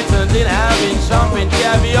 Candlelight and dinner having champagne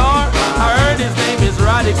caviar. I heard his name is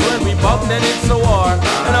Radix when we bumped and it's a war.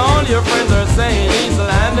 And all your friends are saying he's a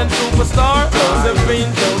London superstar.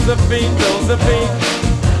 Josephine, Josephine, Josephine.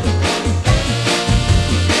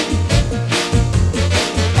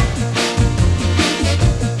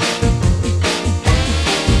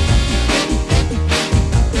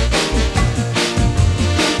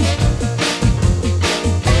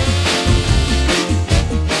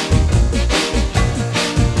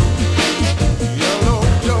 Hello,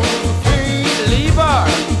 Josephine. Leave her.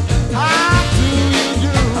 How do you do?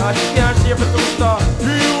 She can't share for 2 stars.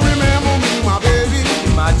 Do you remember me, my baby?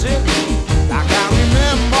 Imagine. Like I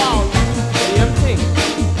remember you. Same thing.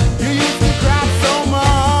 You used to cry so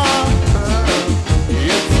much.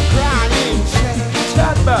 It's a crying shame.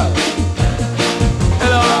 Chat about.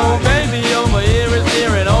 Hello, baby, over here is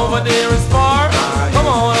near and over there is far. Come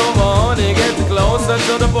on over, honey, get closer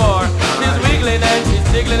to the bar. She's wiggling and she's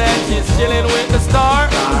jiggling and she's chilling with the star.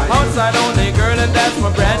 Outside only girl, and that's my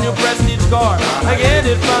brand new prestige car. I get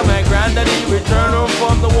it from my granddaddy, return home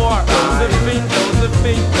from the war. Josephine,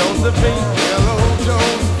 Josephine, Josephine. Hello,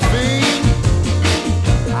 Josephine.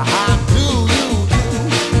 How do you do?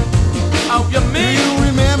 How you mean? Do you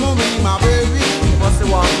remember me, my baby? What's the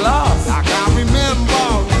one glass? Like I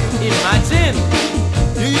remember you. Imagine.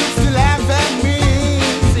 You used to laugh at me.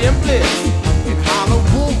 Same place. And holler,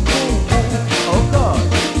 boom, boom, boom. Oh God.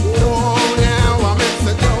 Oh, now I'm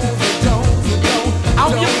Mr. Josephine. How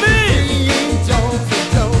you mean?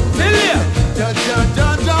 Josephine. Tell ya.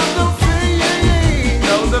 Josephine.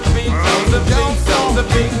 Josephine, Josephine,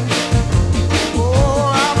 Josephine.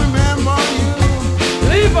 Oh, I remember you.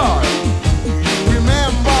 Leave her. You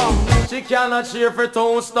remember. She cannot cheer for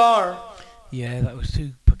 2 star. Yeah, that was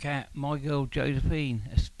Supercat, My Girl Josephine,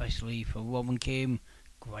 especially for Rob and Kim.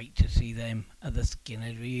 Great to see them at the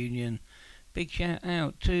Skinhead reunion. Big shout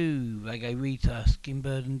out to Reggae Rita,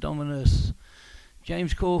 Skinbird and Dominus,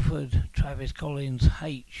 James Crawford, Travis Collins,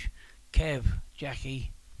 H, Kev,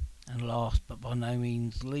 Jackie, and last but by no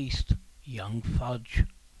means least, Young Fudge.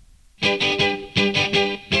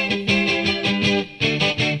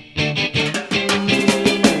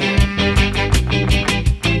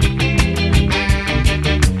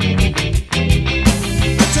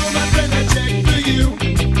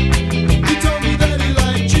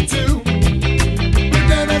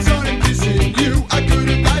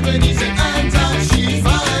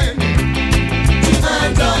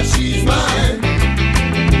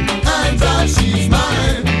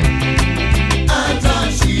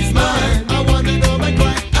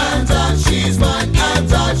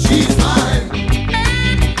 She's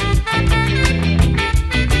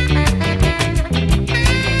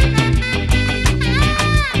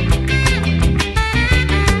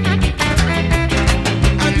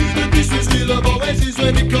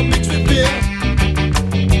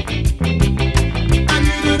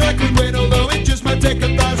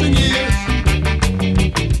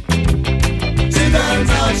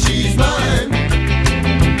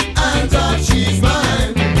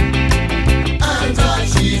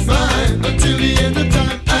mine.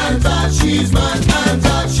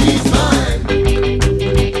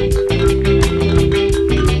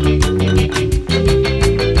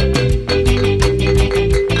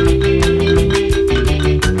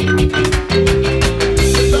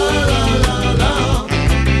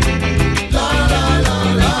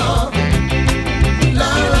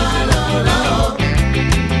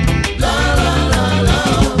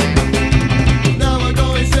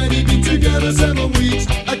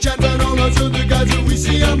 to the guys that we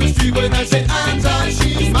see on the street when I say Anja,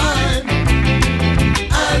 she's mine.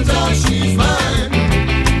 Anja, she's mine.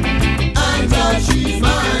 Anja, she's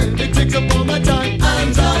mine. It takes up all my time.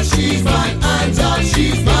 Anja, she's mine. Anja,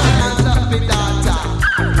 she's mine. Hands up in data.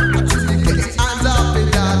 Hands up in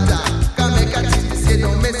data. Can make a TV say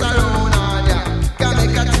don't mess around on ya. Can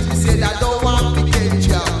make a TV say that don't want to get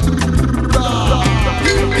ya.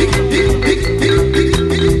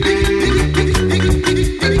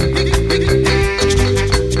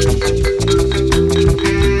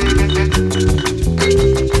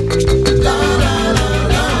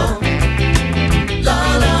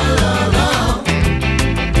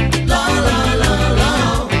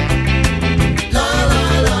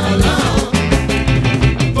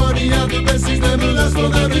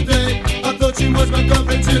 She was my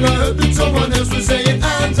girlfriend till I heard that someone else was saying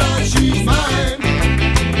Anja, she's mine.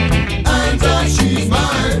 Anja, she's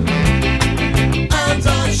mine.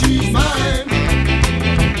 Anja, she's mine.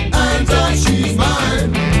 Anja, she's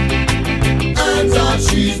mine. Anja,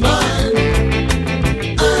 she's mine.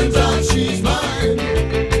 Anja, she's mine.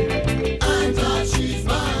 Anja, she's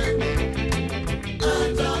mine.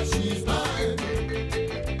 Anja, she's mine.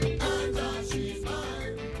 Anja, she's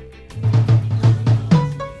mine.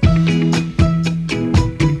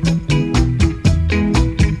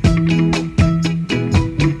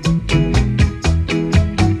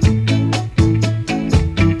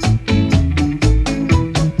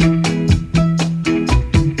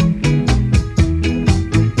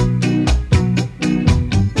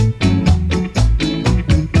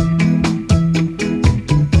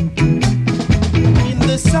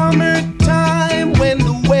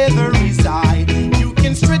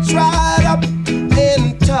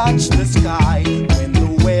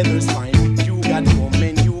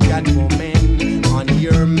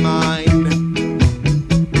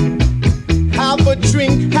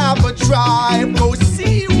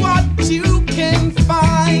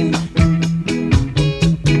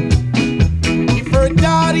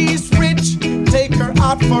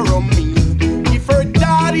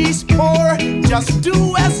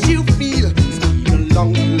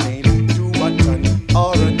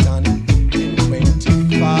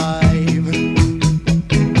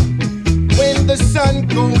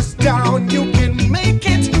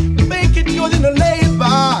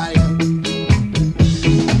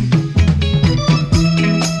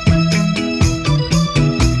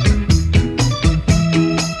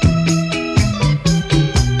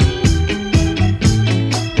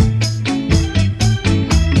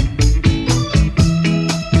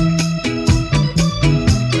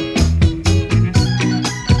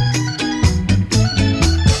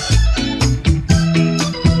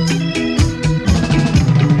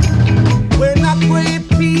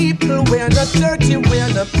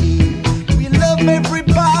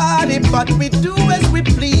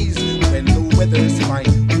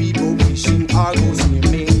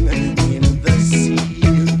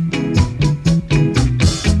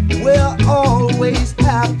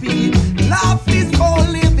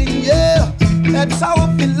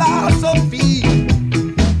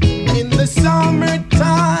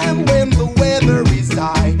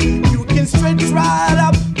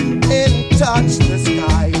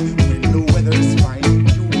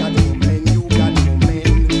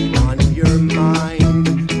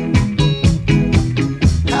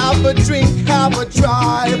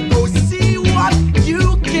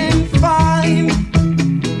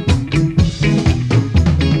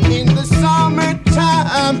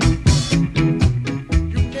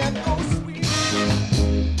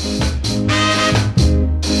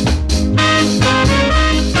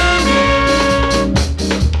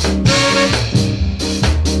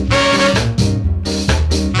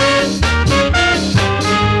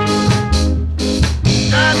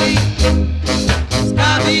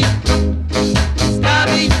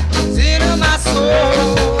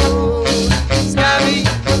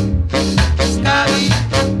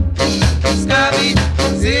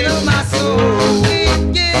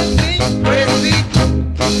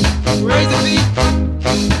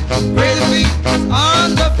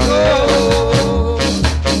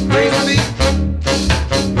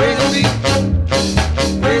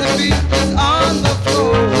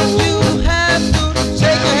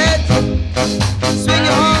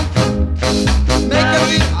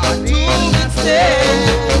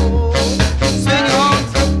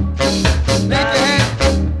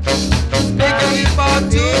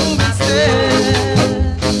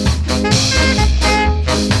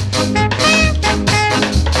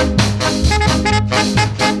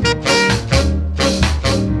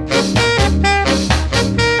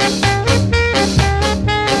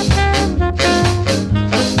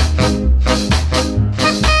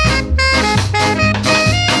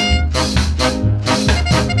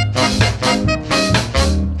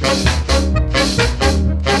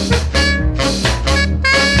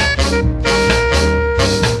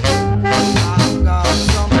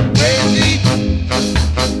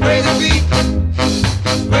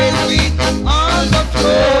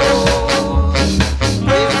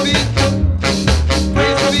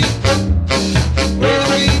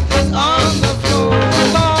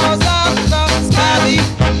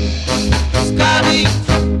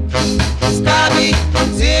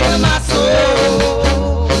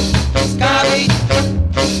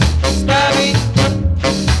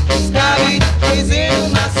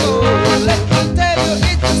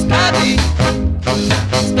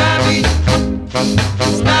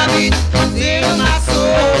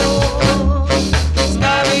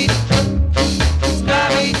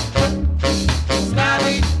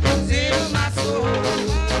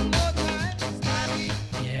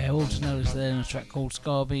 there and a track called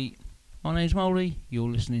Scarbeat. My name's Molly, you're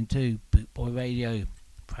listening to Bootboy Radio,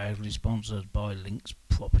 proudly sponsored by Links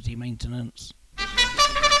Property Maintenance.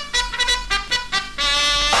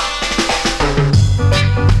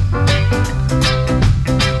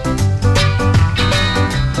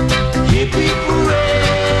 Hippie hooray,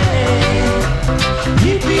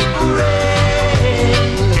 hippie hooray,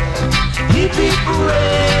 hippie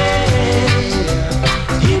hooray,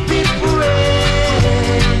 hippie hooray.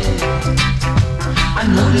 I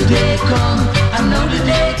know the day come, I know the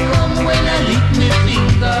day come when I lick me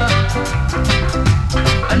finger.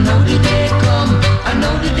 I know the day come, I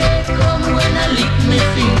know the day come when I lick me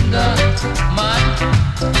finger. Man,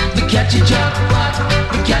 me catch a jackpot,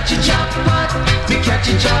 me catch a jackpot, me catch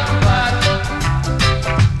a jackpot.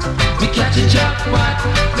 Me catch a jackpot,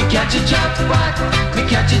 me catch a jackpot, me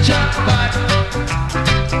catch a jackpot.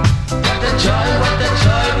 What a joy, what a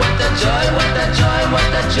joy, what a joy, what a joy, what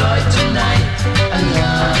a joy tonight.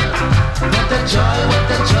 Allah. What a joy,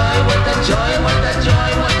 what a joy, what a joy, what a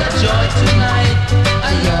joy, what a joy tonight.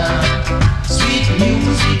 Allah. Sweet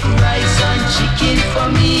music, rice and chicken for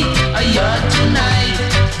me. Allah tonight.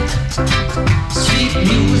 Sweet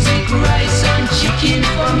music, rice and chicken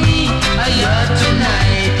for me. Allah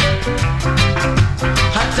tonight.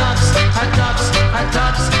 Hot tops, hot tops, hot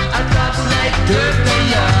tops, hot tops like dirt the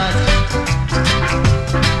yard.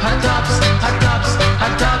 Hot tops, hot tops,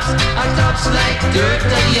 hot tops, hot tops like dirt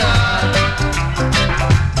the yard.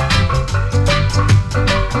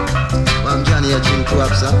 Ma'am Johnny, a drink to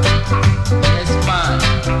up, sir? Yes, man.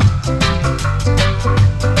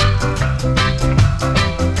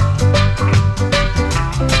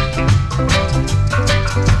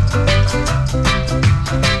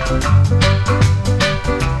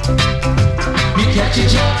 Me catch a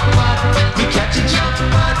jackpot, me catch a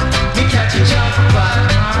jackpot, me catch a jackpot.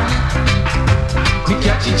 Me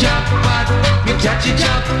catch a jackpot, me catch a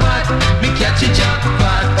jackpot, me catch a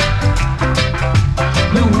jackpot.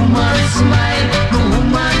 Me woman smile,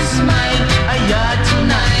 a yard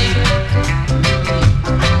tonight.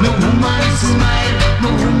 Me woman smile,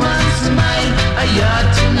 a yard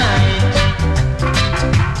tonight.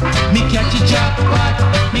 Me catch a jackpot,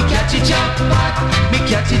 me catch a jackpot, me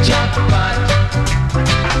catch a jackpot.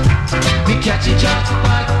 Me catch a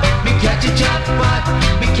jackpot, me catch a jackpot,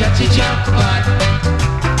 me catch a jackpot.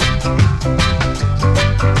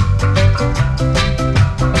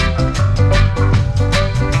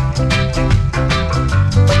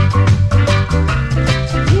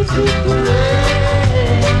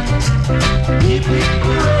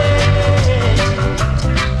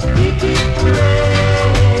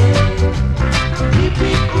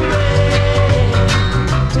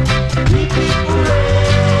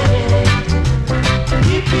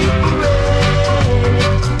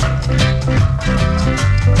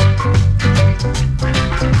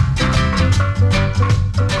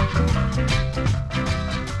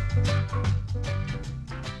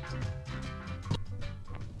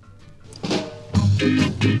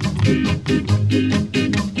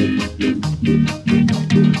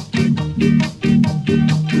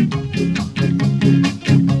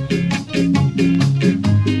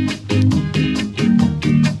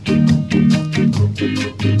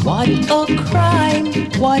 What a crime,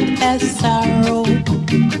 what a sorrow.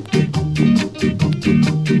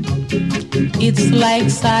 It's like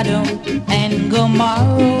Sodom and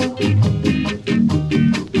Gomorrah.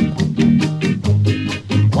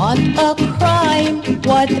 What a crime,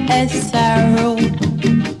 what a sorrow.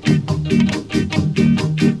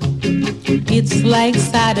 It's like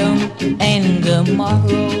Sodom and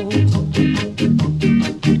Gomorrah.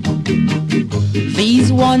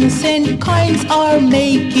 These ones and kinds are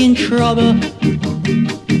making trouble.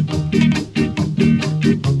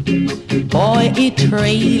 Boy, it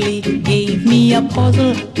really gave me a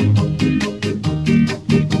puzzle.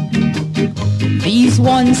 These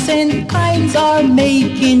ones and kinds are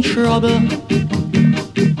making trouble.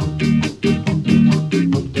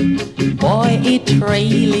 Boy, it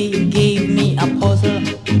really gave me a puzzle.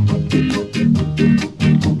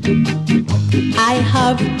 I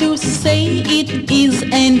have to say it is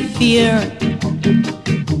unfair,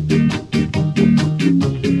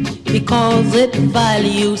 because it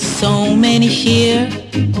values so many share.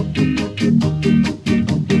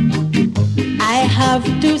 I have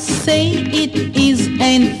to say it is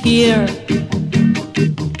unfair,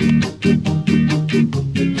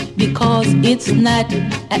 because it's not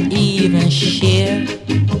an even share.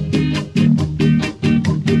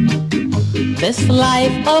 This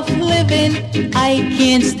life of living, I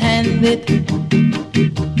can't stand it.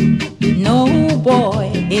 No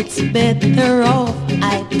boy, it's better off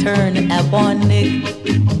I turn a bonnet.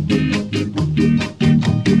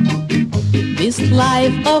 This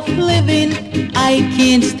life of living, I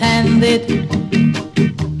can't stand it.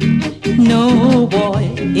 No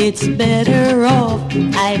boy, it's better off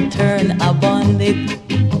I turn a bandit.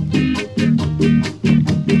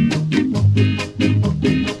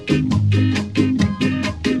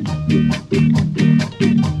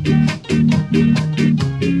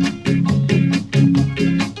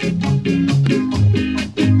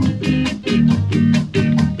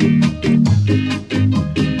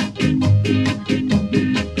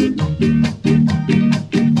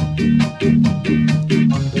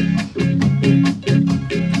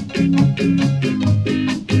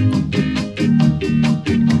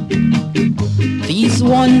 These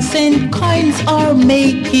 1 cent coins are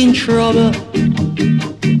making trouble.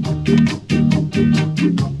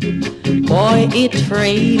 Boy, it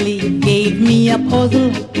really gave me a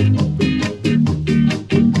puzzle.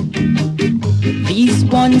 These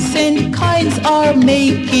 1 cent coins are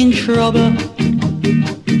making trouble.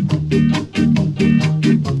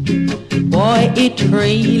 Boy, it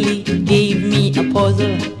really gave me a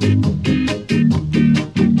puzzle.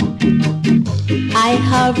 I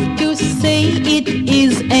have to say it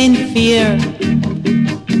is unfair,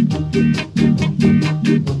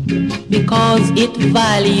 because it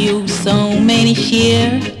values so many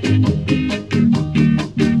shares.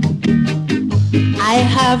 I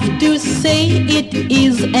have to say it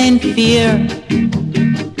is unfair,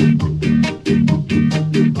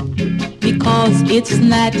 because it's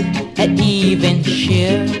not an even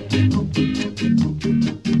share.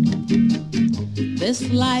 This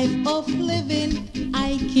life of living,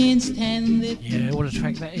 I can't stand it. Yeah, what a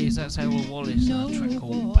track that is. That's Elwood Wallace and a track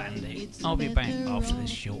called Bandit. I'll be back after this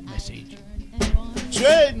short message.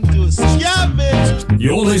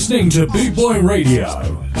 You're listening to Boot Boy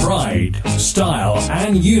Radio. Pride, style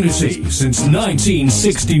and unity since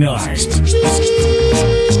 1969.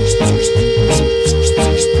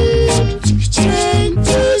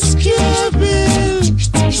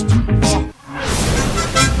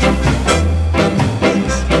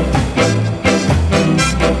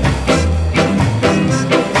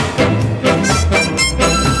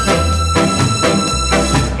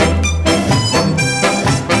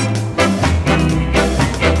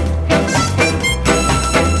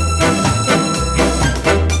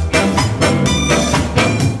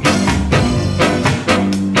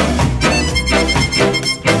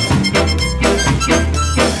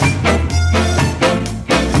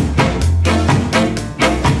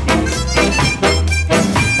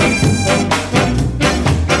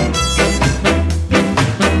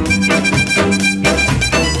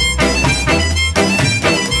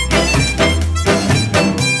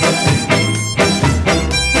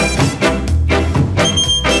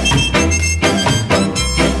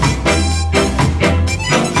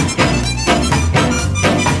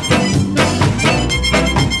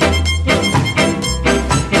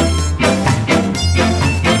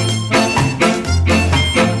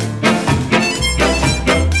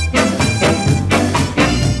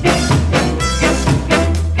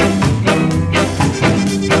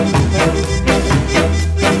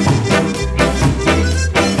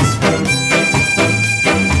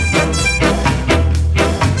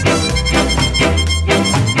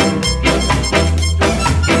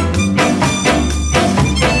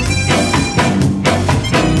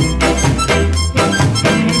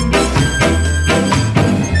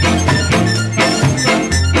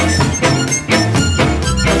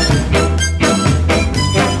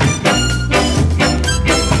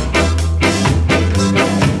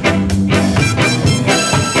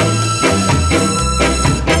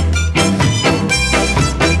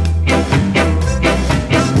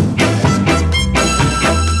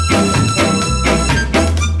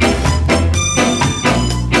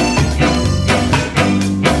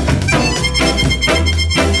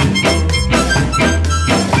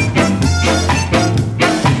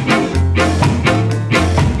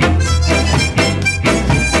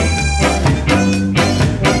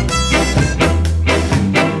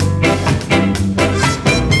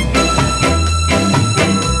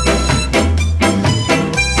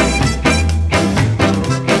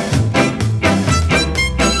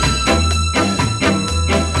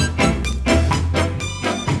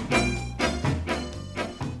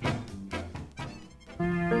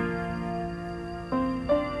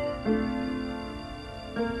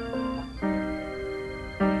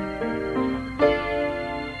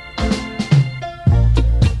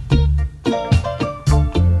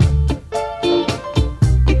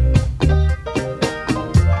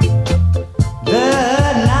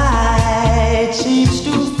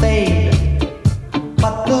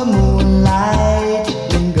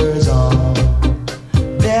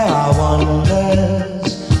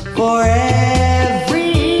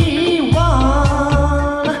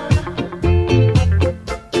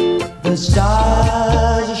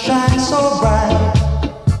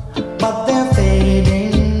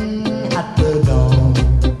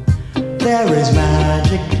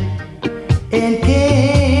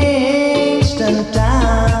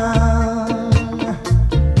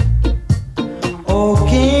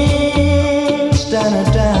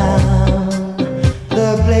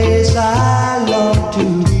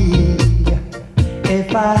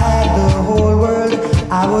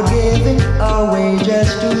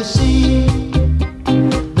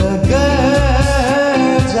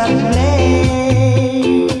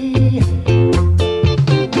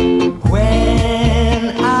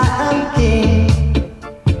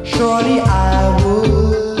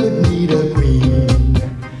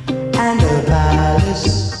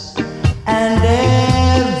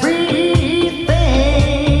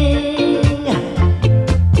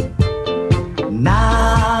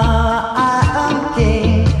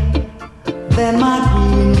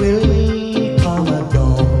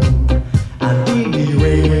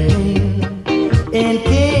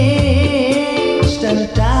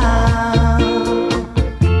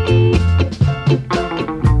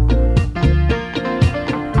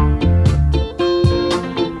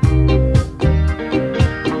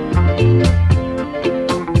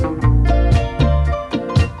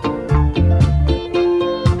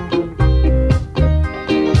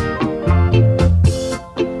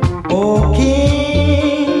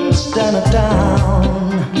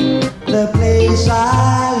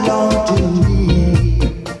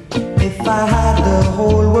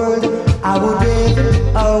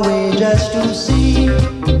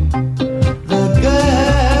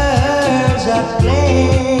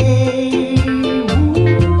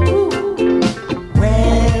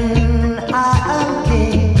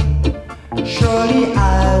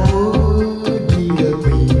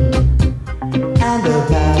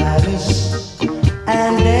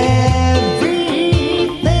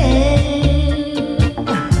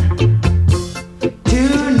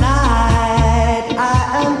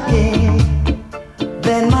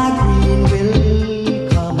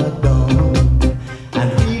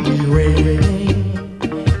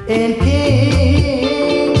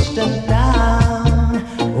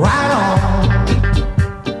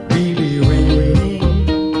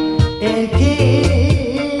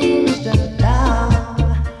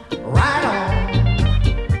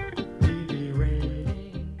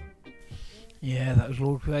 was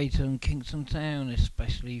Lord Creator and Kingston Town,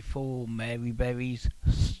 especially for Mary Berry's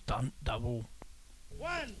Stunt Double.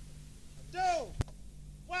 1, 2,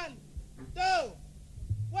 1, 2,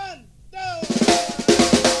 1, 2.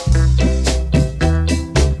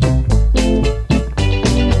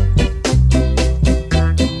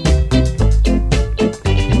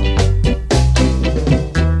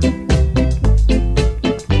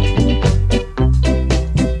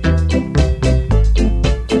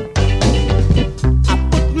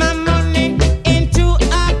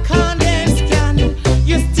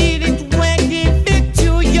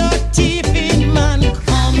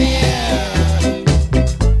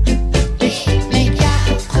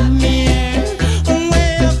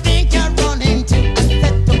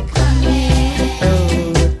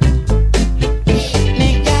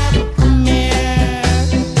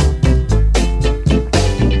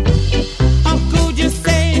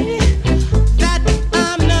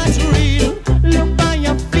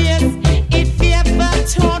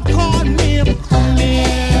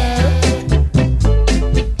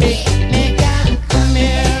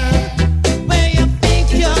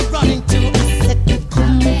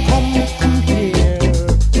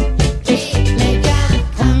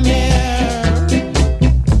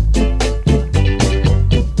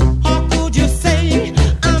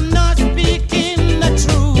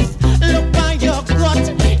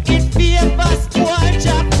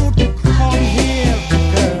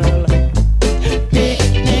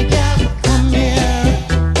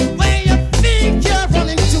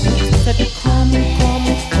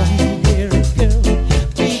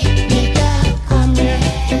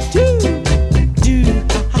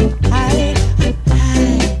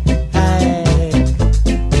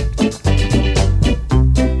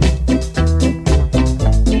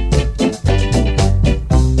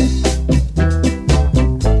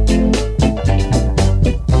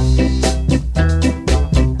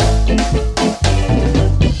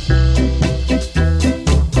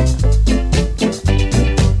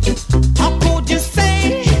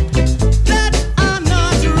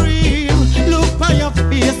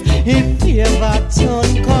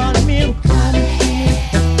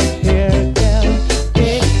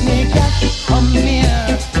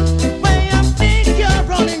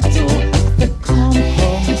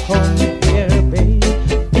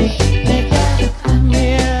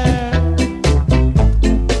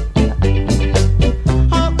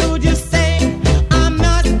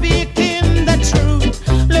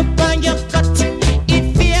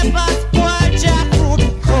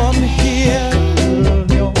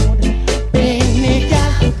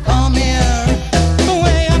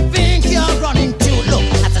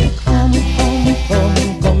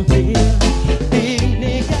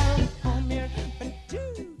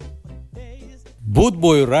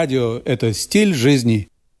 Bootboy Radio – это стиль жизни.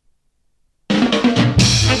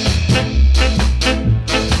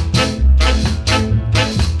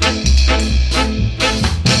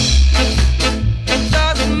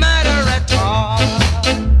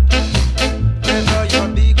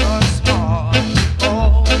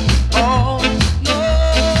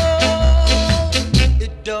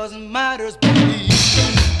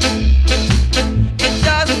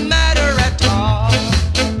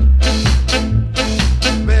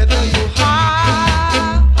 Whether you high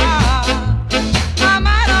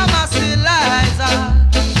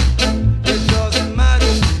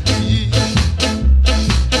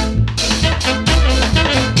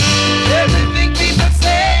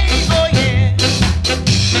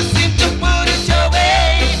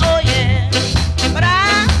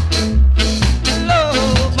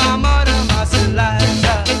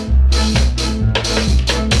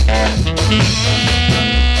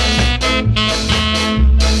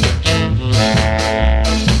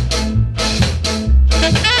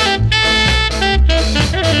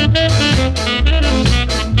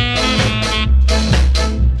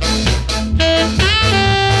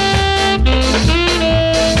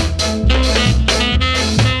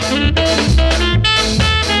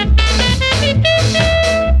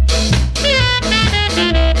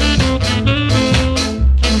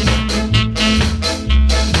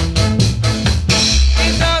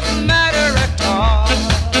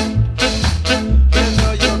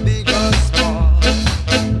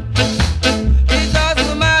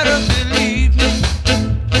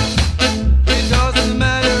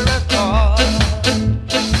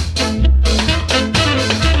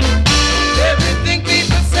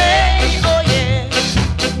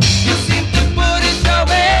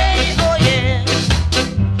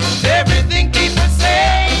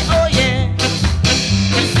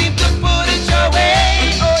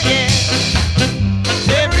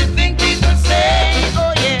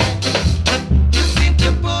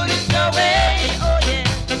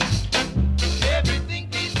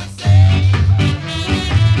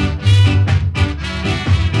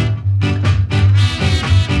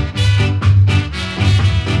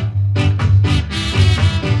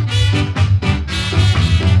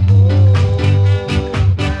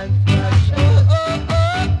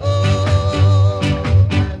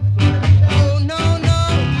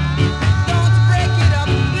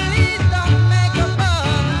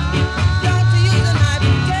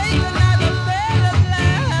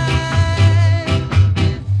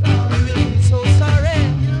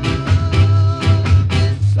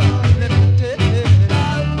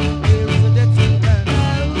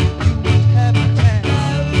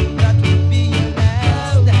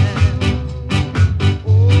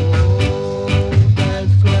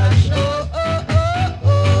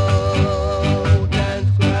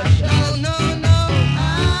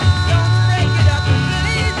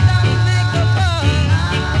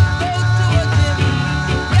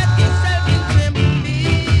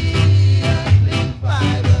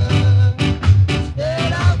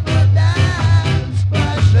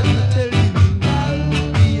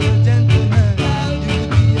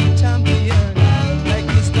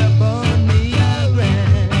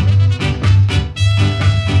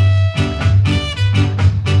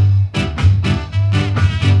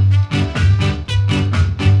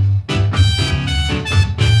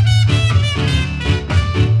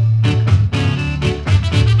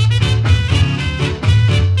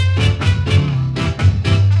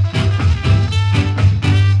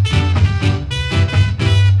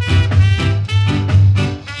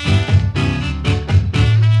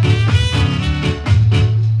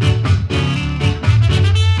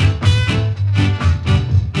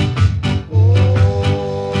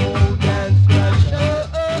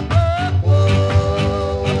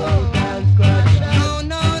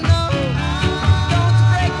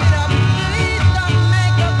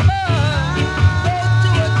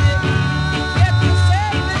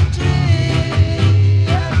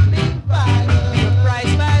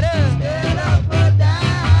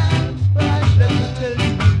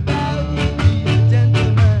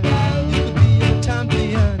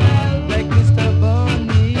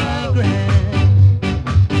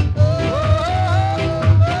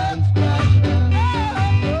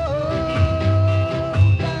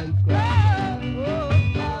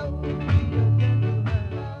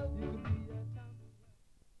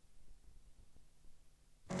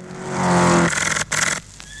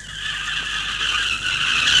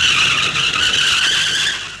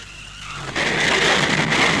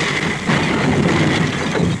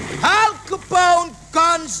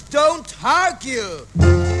Hark you!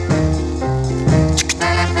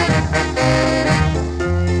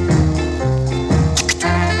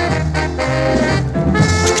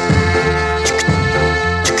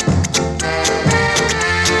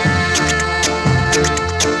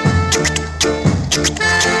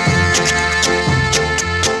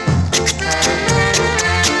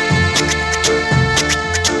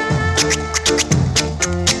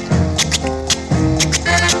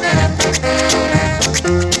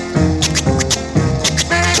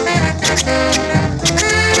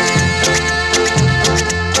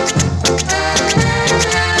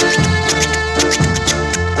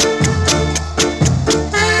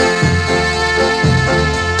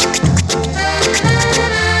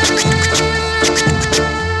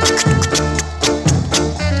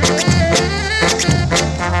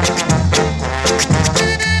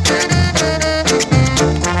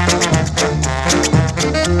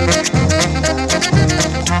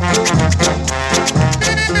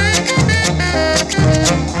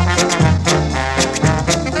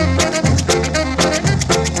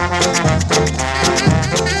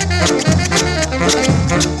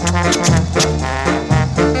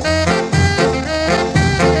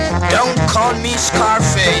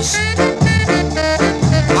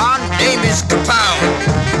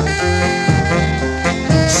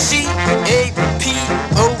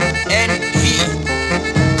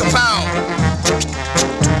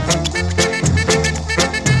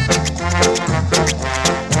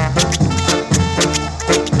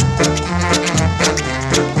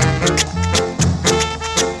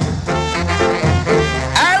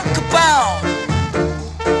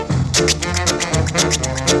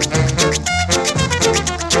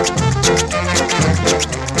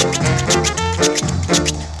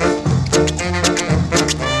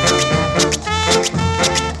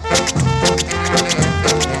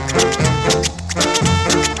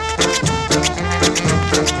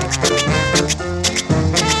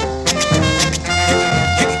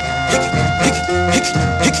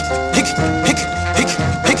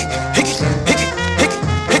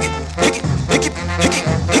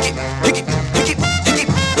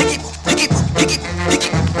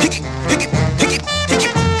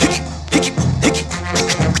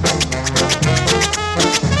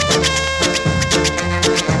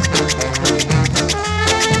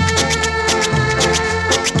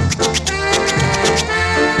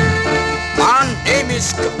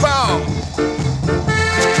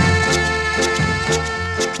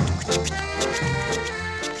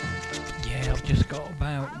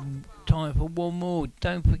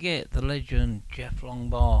 Don't forget the legend Jeff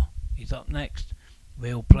Longbar. He's up next.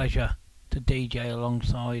 Real pleasure to DJ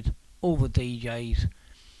alongside all the DJs,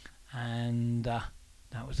 and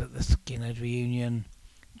that was at the Skinhead reunion.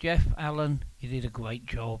 Jeff Allen, you did a great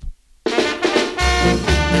job.